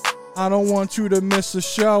it. I don't want you to miss a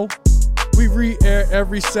show. We re-air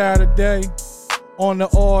every Saturday on the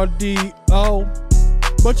RDO.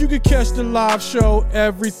 But you can catch the live show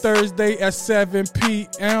every Thursday at 7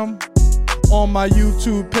 p.m. on my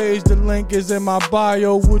YouTube page. The link is in my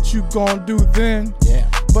bio. What you gonna do then? Yeah.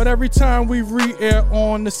 But every time we re-air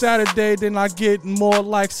on the Saturday, then I get more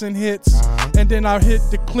likes and hits. And then I hit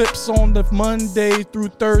the clips on the Monday through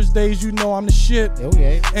Thursdays. You know I'm the shit.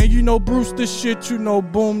 Okay. And you know Bruce the shit. You know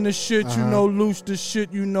Boom the shit. You know Loose the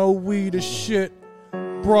shit. You know We the shit.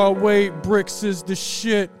 Broadway Bricks is the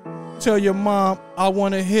shit. Tell your mom I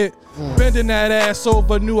want to hit. Bending that ass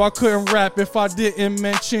over, knew I couldn't rap if I didn't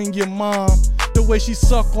mention your mom. The way she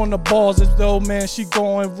suck on the balls as though, man, she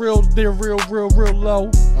going real low.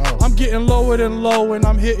 Oh. I'm getting lower than low and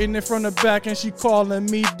I'm hitting it from the back and she calling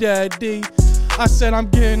me daddy. I said I'm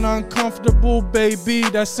getting uncomfortable, baby.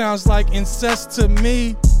 That sounds like incest to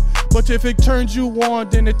me. But if it turns you on,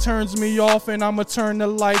 then it turns me off and I'ma turn the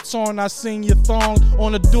lights on. I seen your thong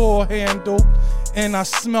on the door handle and I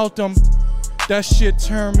smelt them. That shit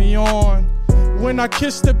turned me on. When I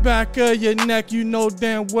kiss the back of your neck, you know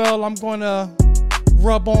damn well I'm gonna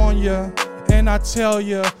rub on you. And I tell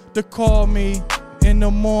you to call me in the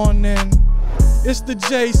morning. It's the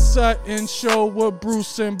Jay Sutton Show with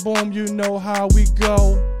Bruce and Boom. You know how we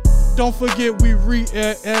go. Don't forget we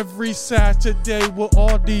re-air every Saturday with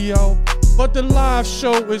audio. But the live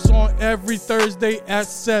show is on every Thursday at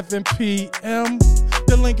 7 p.m.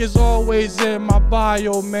 The link is always in my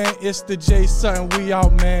bio, man. It's the Jay Sutton. We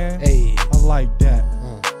out, man. Hey. I like that.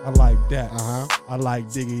 I like that. Uh-huh. I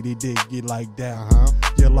like diggity diggy like that. Uh-huh.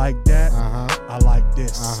 You like that? Uh-huh. I like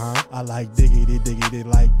this. Uh-huh. I like diggity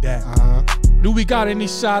like that. Uh-huh. Do we got any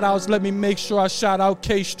shout outs? Let me make sure I shout out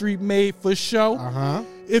K Street Made for show. Uh-huh.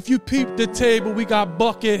 If you peep the table, we got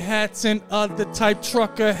bucket hats and other type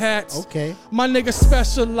trucker hats. Okay. My nigga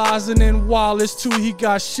specializing in wallets too. He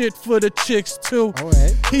got shit for the chicks too. All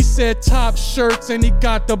right. He said top shirts and he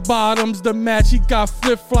got the bottoms to match. He got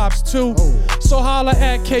flip flops too. Oh. So holla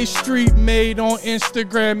at K Street Made on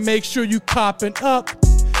Instagram. Make sure you copping up.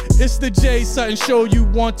 It's the Jay Sutton Show. You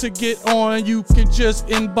want to get on, you can just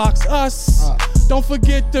inbox us. Don't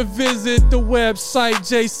forget to visit the website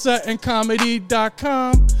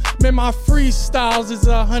jaysuttoncomedy.com. Man, my freestyles is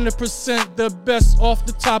 100% the best off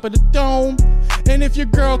the top of the dome. And if your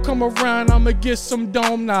girl come around, I'ma get some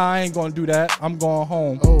dome. Nah, I ain't gonna do that. I'm going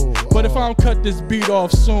home. But if I don't cut this beat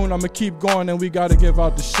off soon, I'ma keep going and we gotta give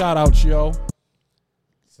out the shout outs, yo.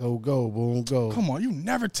 So go, Boom, go. Come on, you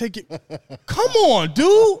never take it. Come on,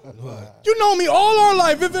 dude. You know me all our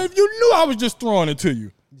life. If you knew I was just throwing it to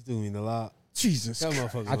you. He's doing a lot. Jesus. That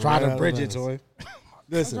motherfucker I went tried right to out bridge of it to bounds. him.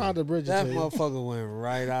 Listen, I tried to bridge it that to you. motherfucker went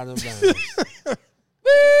right out of bounds.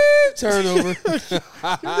 Turnover.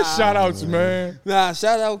 Shout outs, man. Nah,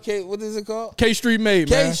 shout out K. What is it called? K Street Made,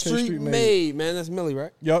 man. K Street Made, man. That's Millie,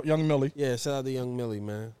 right? Yup, Young Millie. Yeah, shout out to Young Millie,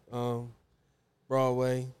 man.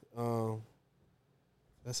 Broadway.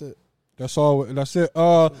 That's it. That's all. That's it.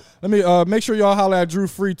 Let me make sure y'all holler at Drew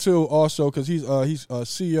Free too, also, because he's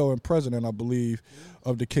CEO and president, I believe,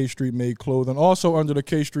 of the K Street Made Clothing. Also under the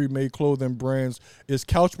K Street Made Clothing brands is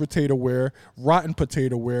Couch Potato Wear, Rotten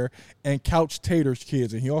Potato Wear, and Couch Taters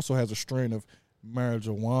Kids. And he also has a strain of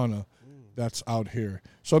marijuana that's out here.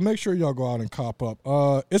 So make sure y'all go out and cop up.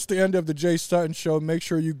 It's the end of the Jay Sutton Show. Make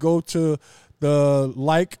sure you go to the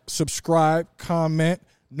like, subscribe, comment,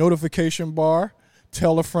 notification bar.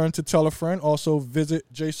 tell a friend to tell a friend. Also,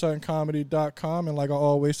 visit jsuttoncomedy.com. And like I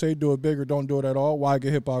always say, do it big or don't do it at all. Why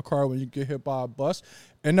get hit by a car when you get hit by a bus?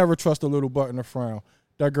 And never trust a little button to frown.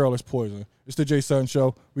 That girl is poison. It's the Jay Sutton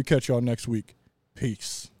Show. We catch y'all next week.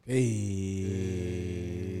 Peace. Peace.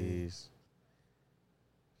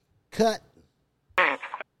 Cut.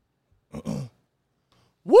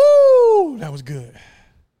 Woo! That was good.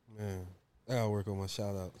 Man, I gotta work on my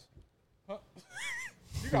shout outs.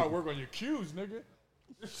 You gotta work on your cues, nigga.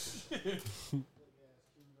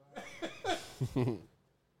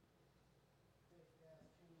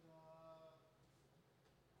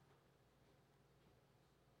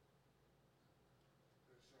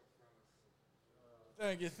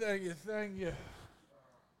 Thank you.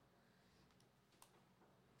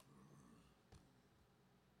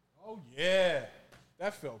 Oh, yeah.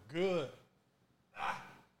 That felt good.